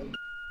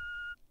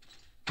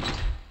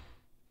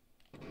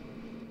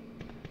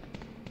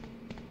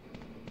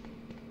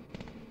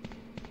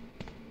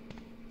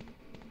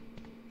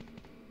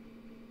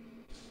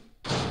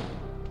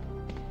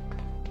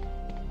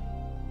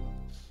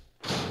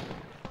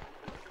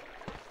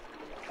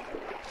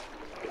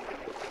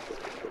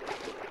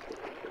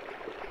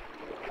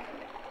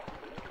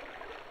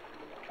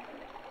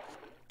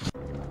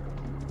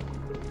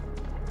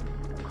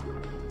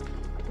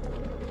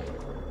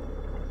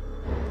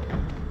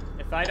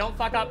 If I don't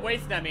fuck up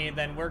Waste Nemmy,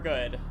 then we're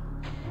good.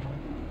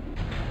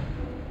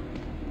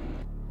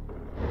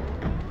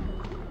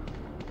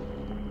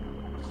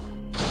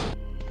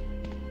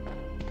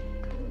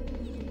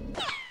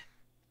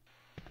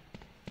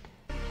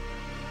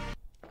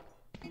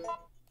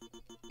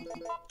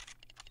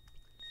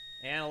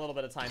 And a little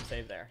bit of time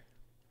save there.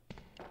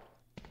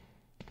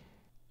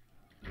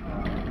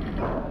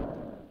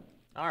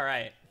 All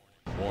right.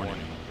 Warning.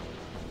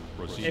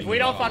 Proceed If we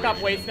don't fuck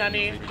up Waste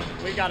Nemmy,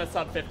 we got a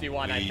sub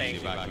 51, I think.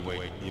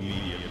 Evacuate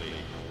immediately.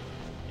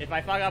 If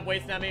I fuck up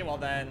Waste Nemmy, well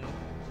then,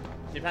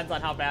 depends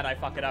on how bad I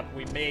fuck it up.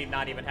 We may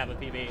not even have a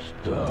PB.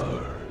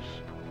 Stars.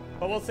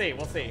 But we'll see,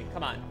 we'll see.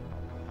 Come on.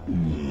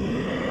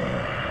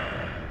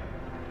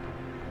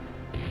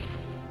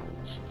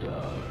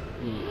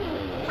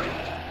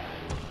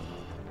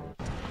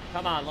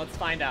 Come on, let's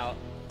find out.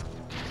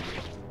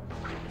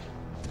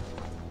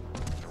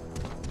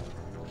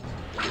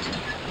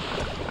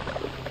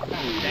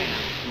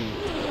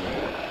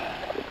 Damn.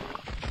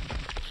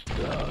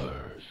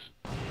 Stars.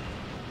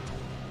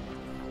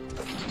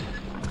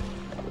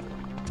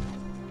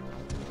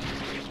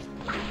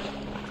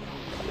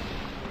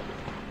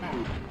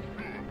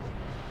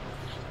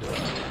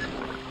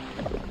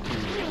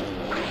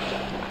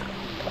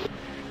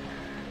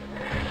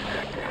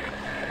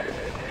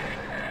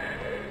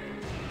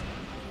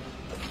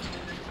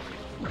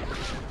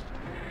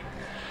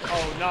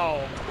 Oh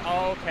no.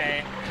 Oh,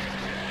 okay.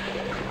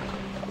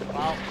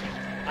 Well,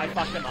 I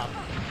fucked him up.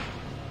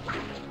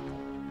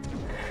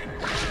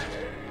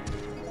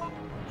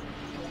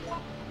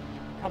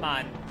 Come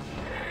on.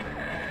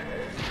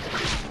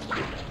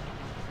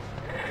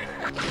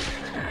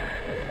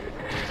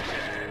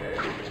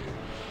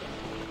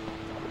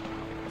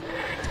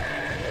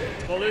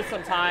 We'll lose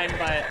some time,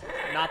 but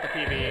not the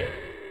PB.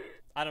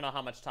 I don't know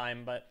how much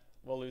time, but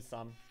we'll lose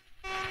some.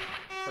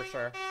 For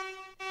sure.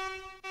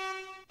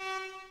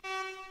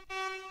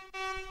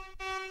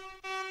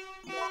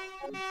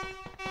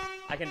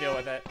 I can deal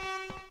with it.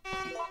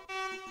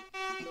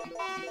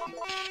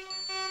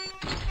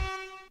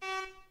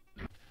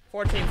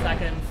 $14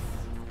 seconds.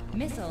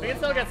 Missile We can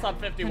still get attack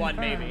sub 51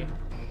 confirmed. maybe.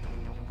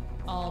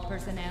 All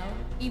personnel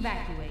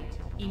evacuate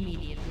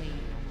immediately.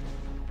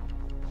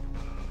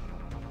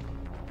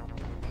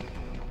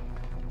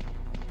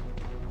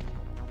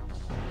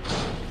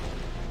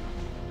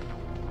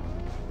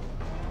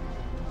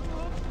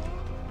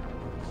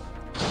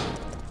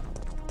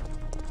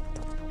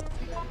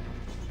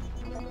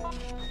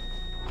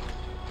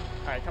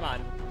 Alright, come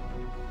on.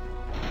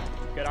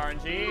 Good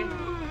RNG.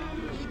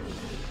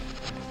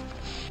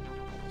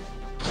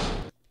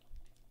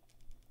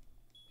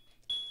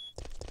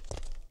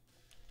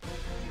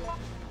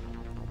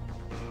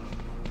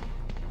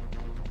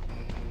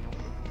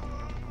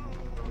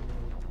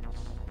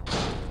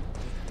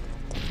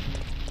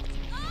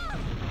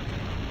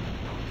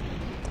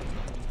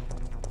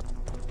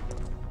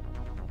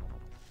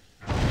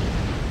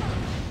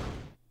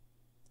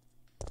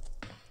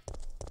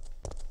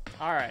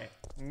 Alright,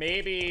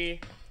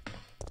 maybe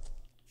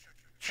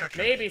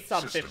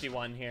sub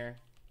 51 here.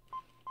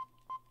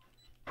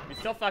 We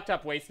still fucked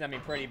up Waste Nemmy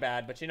pretty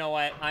bad, but you know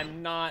what?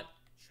 I'm not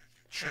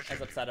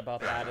as upset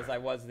about that as I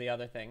was the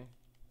other thing.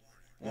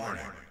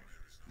 Warning.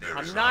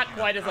 I'm not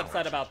quite as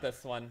upset about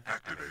this one.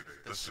 Activate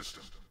the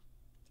system.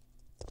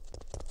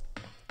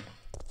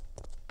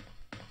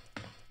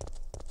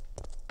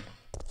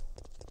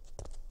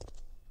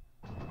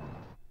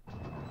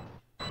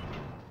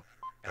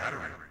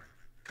 Battery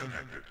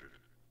connected.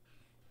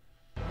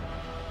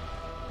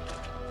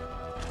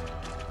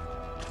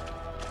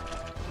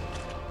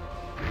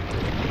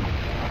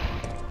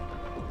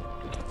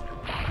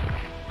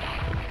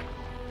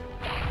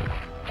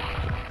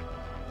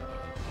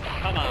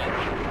 Come on.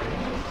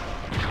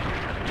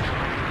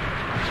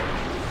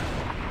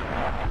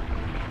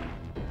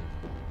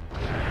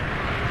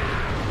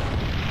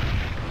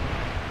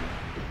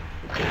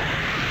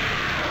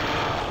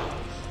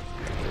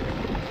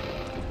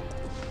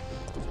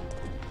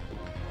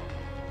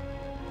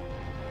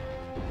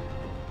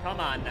 Come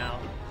on now.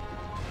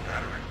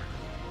 Battery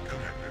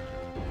connected.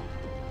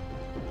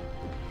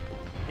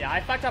 Yeah, I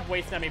fucked up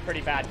Waste Nemmy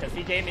pretty bad because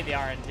he gave me the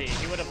RNG.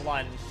 He would have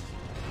lunged.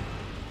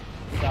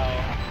 So.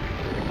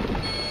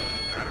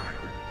 Battery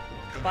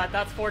But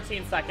that's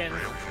 14 seconds.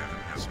 rail cannon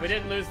has We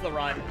didn't lose the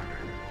run.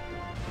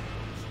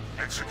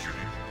 executing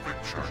quick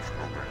charge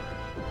program.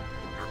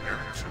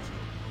 Preparing system.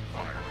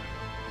 Fire.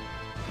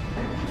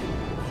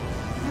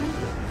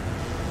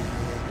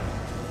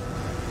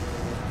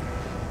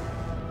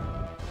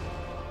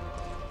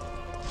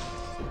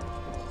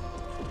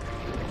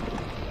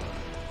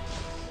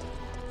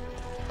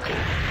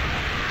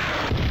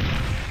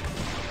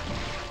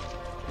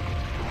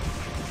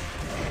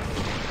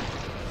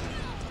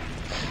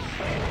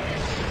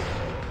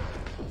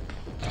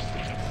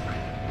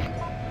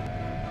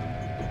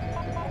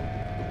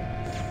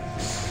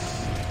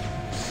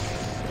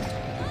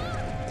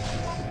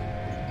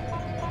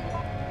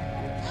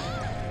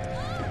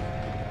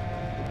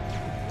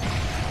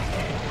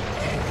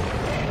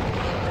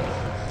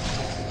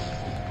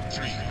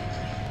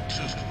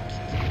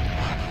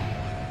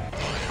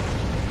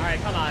 Alright,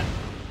 come on.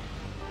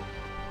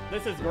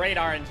 This is great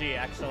RNG,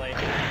 actually.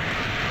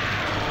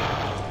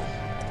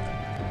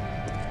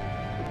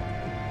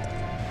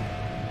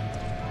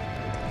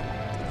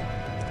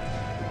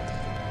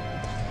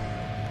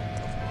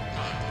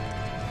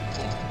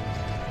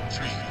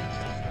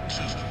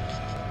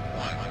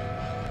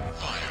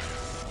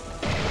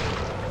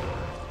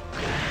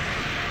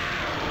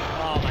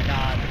 Oh my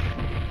god.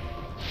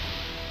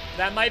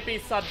 That might be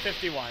sub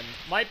 51.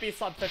 Might be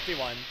sub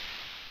 51.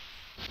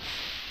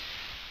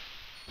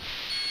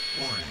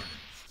 Warning.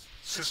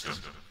 System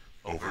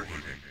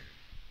overheating.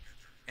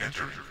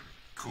 Enter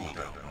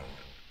cooldown mode.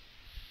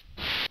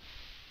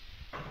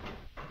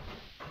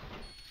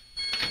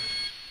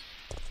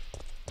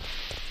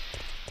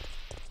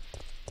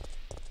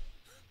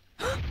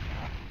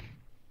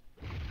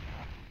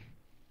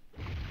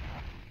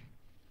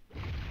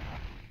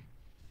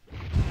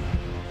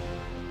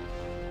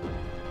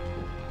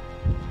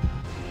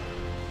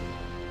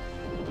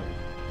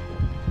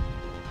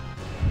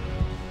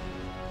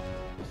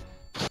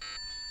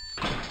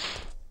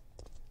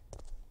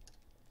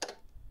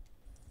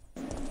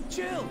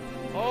 Chill.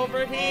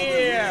 Over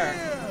here.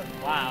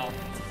 Wow.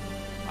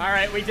 All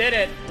right, we did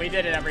it. We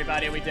did it,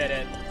 everybody. We did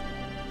it.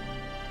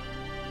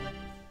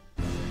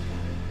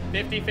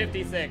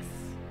 50-56.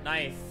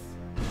 Nice.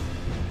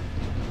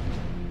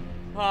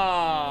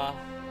 Ah.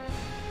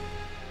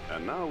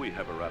 And now we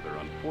have a rather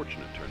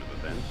unfortunate turn of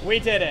events. We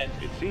did it.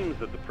 It seems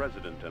that the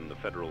President and the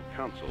Federal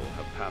Council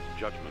have passed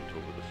judgment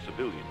over the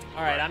civilians.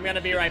 All right, I'm going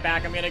to be right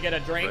back. I'm going to get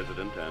a drink.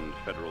 President and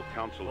Federal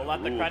Council We'll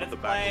have let the ruled credits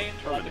that play.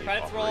 We'll let the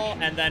credits roll,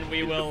 and then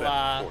we will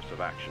course of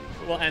action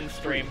for we'll this end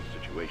stream.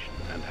 extreme situation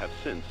and have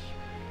since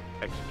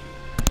executed.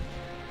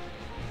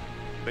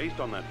 Based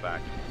on that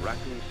fact,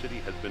 Raccoon City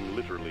has been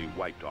literally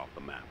wiped off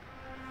the map.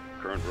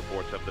 Current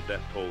reports have the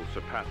death toll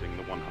surpassing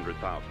the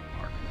 100,000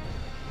 mark.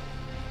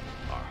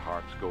 Our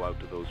hearts go out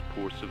to those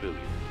poor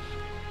civilians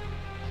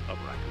of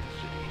Raccoon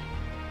City.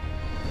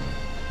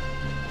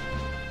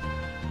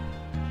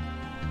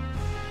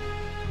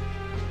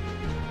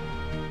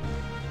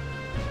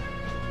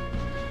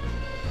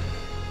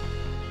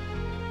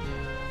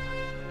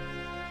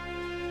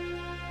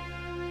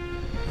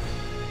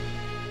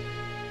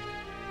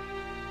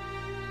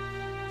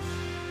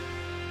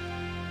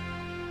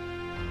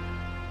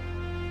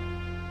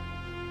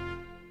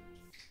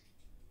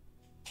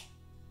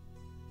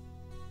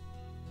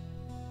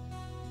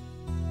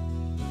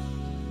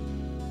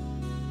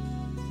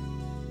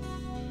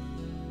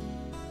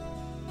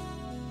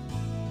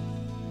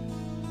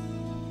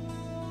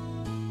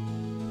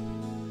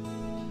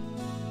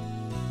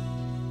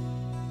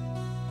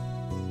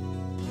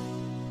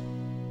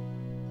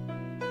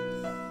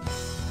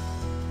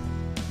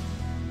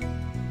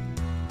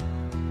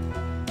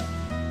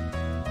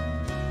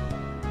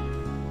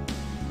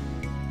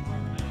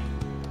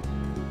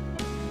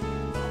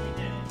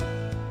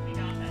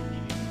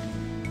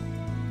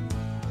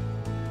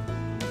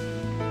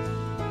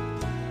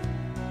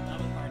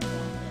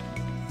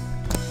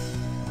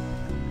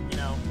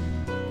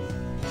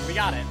 We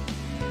got it.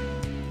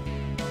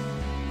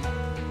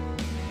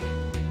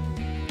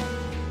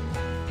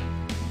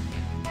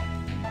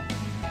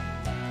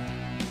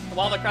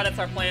 While the credits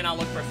are playing, I'll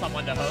look for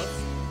someone to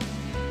host.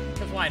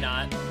 Because why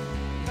not?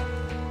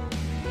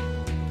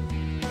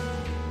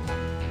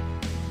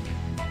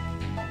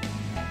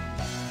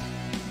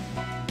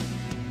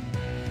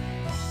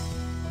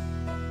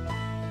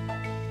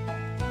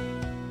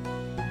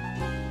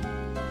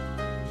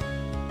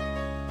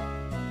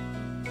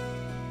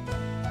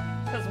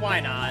 Because why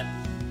not?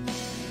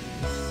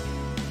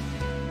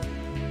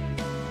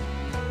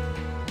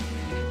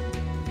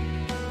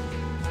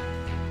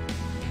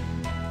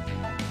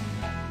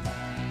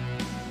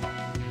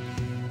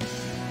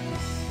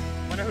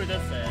 Wonder who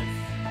this is.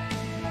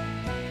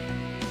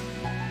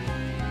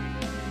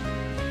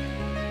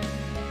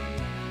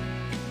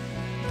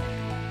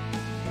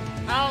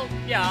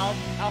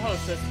 I'll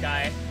host this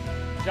guy.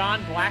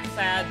 John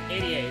Blacksad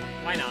 88.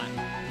 Why not?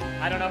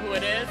 I don't know who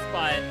it is,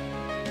 but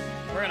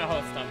we're gonna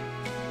host him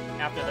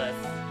after this.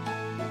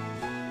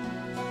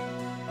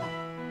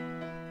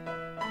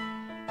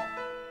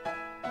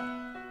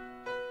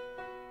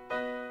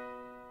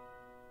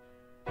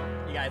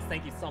 You guys,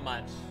 thank you so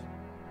much.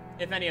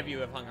 If any of you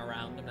have hung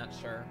around, I'm not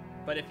sure.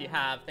 But if you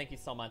have, thank you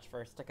so much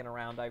for sticking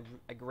around. I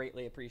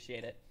greatly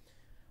appreciate it.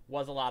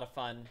 Was a lot of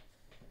fun.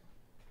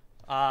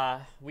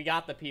 We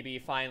got the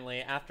PB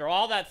finally. After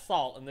all that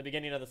salt in the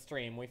beginning of the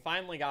stream, we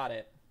finally got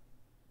it.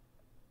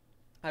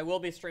 I will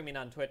be streaming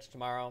on Twitch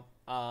tomorrow.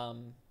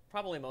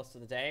 Probably most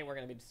of the day. We're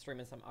going to be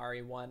streaming some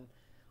RE1.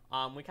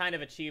 We kind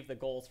of achieved the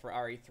goals for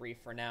RE3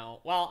 for now.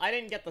 Well, I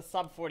didn't get the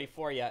sub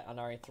 44 yet on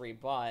RE3,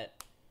 but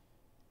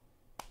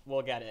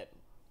we'll get it.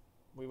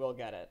 We will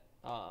get it.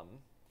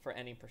 For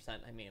any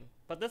percent, I mean.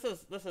 But this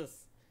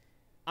is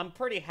I'm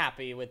pretty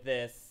happy with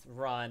this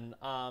run.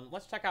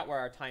 Let's check out where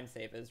our time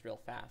save is real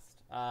fast.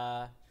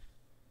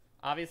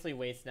 Obviously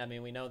Waste Nemmy,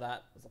 we know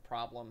that was a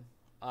problem.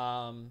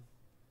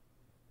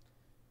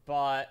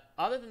 But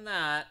other than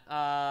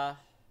that,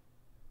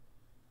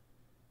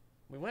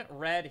 we went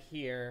red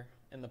here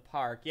in the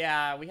park.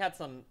 Yeah, we had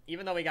some,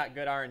 even though we got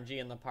good RNG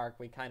in the park,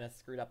 we kind of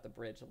screwed up the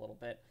bridge a little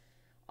bit.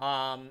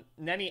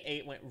 Nemmy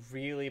 8 went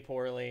really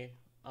poorly.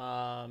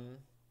 I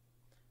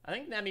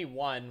think Nemmy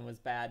 1 was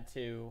bad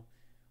too.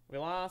 We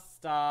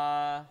lost,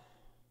 oh,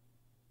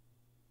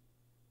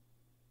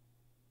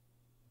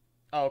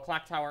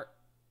 Clock Tower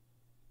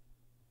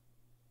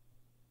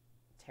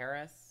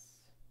Terrace.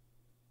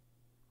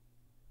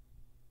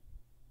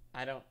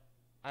 I don't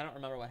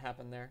remember what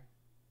happened there.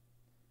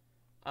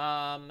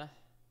 Here,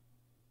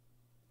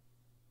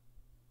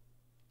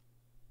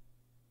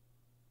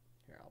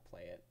 I'll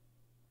play it.